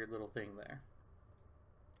your weird little thing there.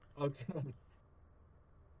 Okay.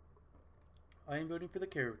 I am voting for the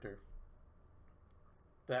character.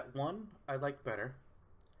 That one I like better,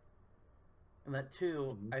 and that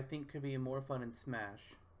two Mhm. I think could be more fun in Smash,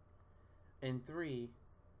 and three,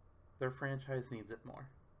 their franchise needs it more.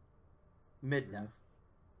 Midna.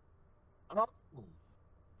 Oh,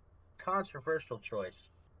 controversial choice.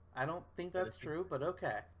 I don't think But that's true, but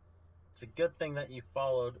okay. it's a good thing that you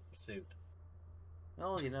followed suit.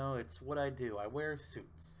 Well, it's what I do. I wear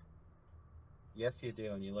suits. Yes, you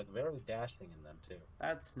do, and you look very dashing in them too.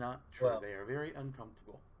 That's not true. Well, They are very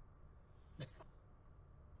uncomfortable.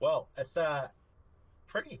 well, it's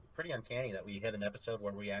pretty uncanny that we hit an episode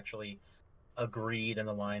where we actually agreed and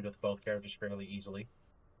aligned with both characters fairly easily.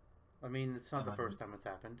 I mean, it's not the Um, first time it's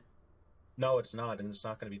happened. no, it's not, and it's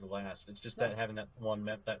not going to be the last. It's just No. that having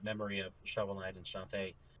that memory of Shovel Knight and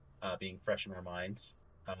Shantae being fresh in our minds.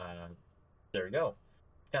 Uh, there we go.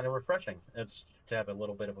 Kind of refreshing. It's to have a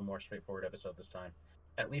little bit of a more straightforward episode this time,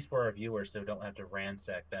 at least for our viewers, so don't have to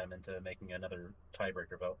ransack them into making another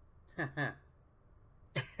tiebreaker vote.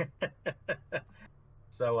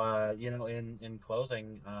 So, in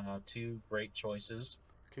closing, two great choices.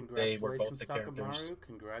 They were both Congratulations, the characters. Takamaru.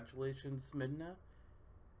 Congratulations, Midna.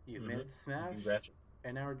 You made Hmm. it to And, Smash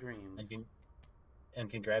and our and, dreams. and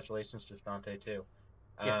congratulations to Dante too.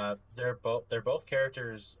 Yes. They're both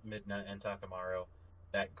characters, Midna and Takamaru,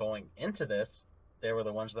 that going into this, they were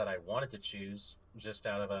the ones that I wanted to choose just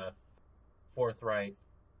out of a forthright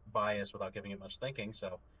bias without giving it much thinking.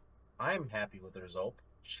 So I'm happy with the result.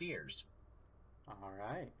 Cheers. All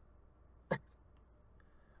right.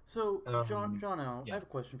 So, Um, Jono, I yeah, have a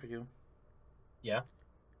question for you. yeah.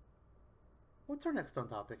 What's our next on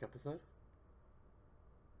topic episode?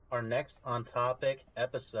 Our next on topic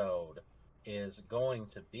episode is going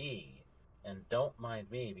to be, and don't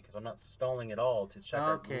mind me because I'm not stalling at all to check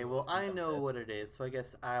our Okay, Google well, Sheet I on know this. what it is, so I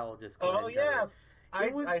guess I'll just go ahead Oh and cover yeah, it.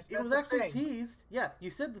 It was I it said was the actually thing. teased. Yeah, you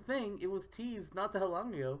said the thing. It was teased not that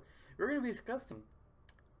long ago. We're going to be discussing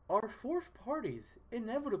are fourth parties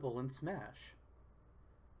inevitable in Smash?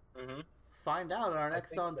 Hmm. Find out in our I next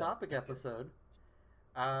think on so. topic I do. episode.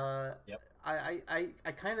 Uh, Yep.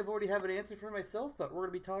 I kind of already have an answer for myself, but we're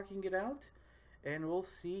going to be talking it out, and we'll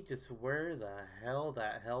see just where the hell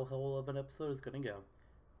that hellhole of an episode is going to go.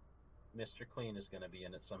 Mr. Clean is going to be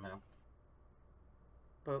in it somehow.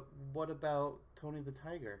 But what about Tony the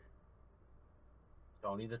Tiger?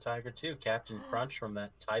 Tony the Tiger too. Captain Crunch from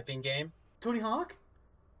that typing game. Tony Hawk?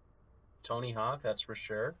 Tony Hawk, that's for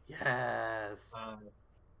sure. Yes. Uh,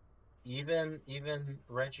 even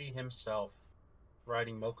Reggie himself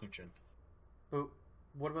riding Mokuchin. But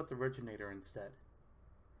what about the Reginator instead?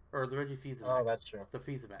 Or the Reggie Oh, Fils-Aimé? that's true. The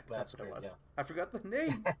Fils-Aimé, that's That's what it true. was. Yeah. I forgot the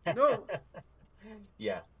name. No.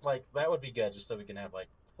 Yeah, like that would be good, just so we can have like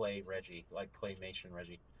Play Reggie, like Claymation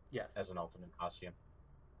Reggie, Yes. as an ultimate costume.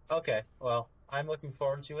 Okay, well, I'm looking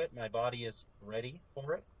forward to it. My body is ready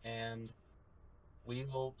for it, and we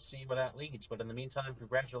will see where that leads. But in the meantime,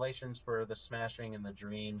 congratulations for the smashing and the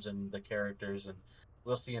dreams and the characters, and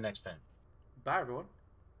we'll see you next time. Bye, everyone.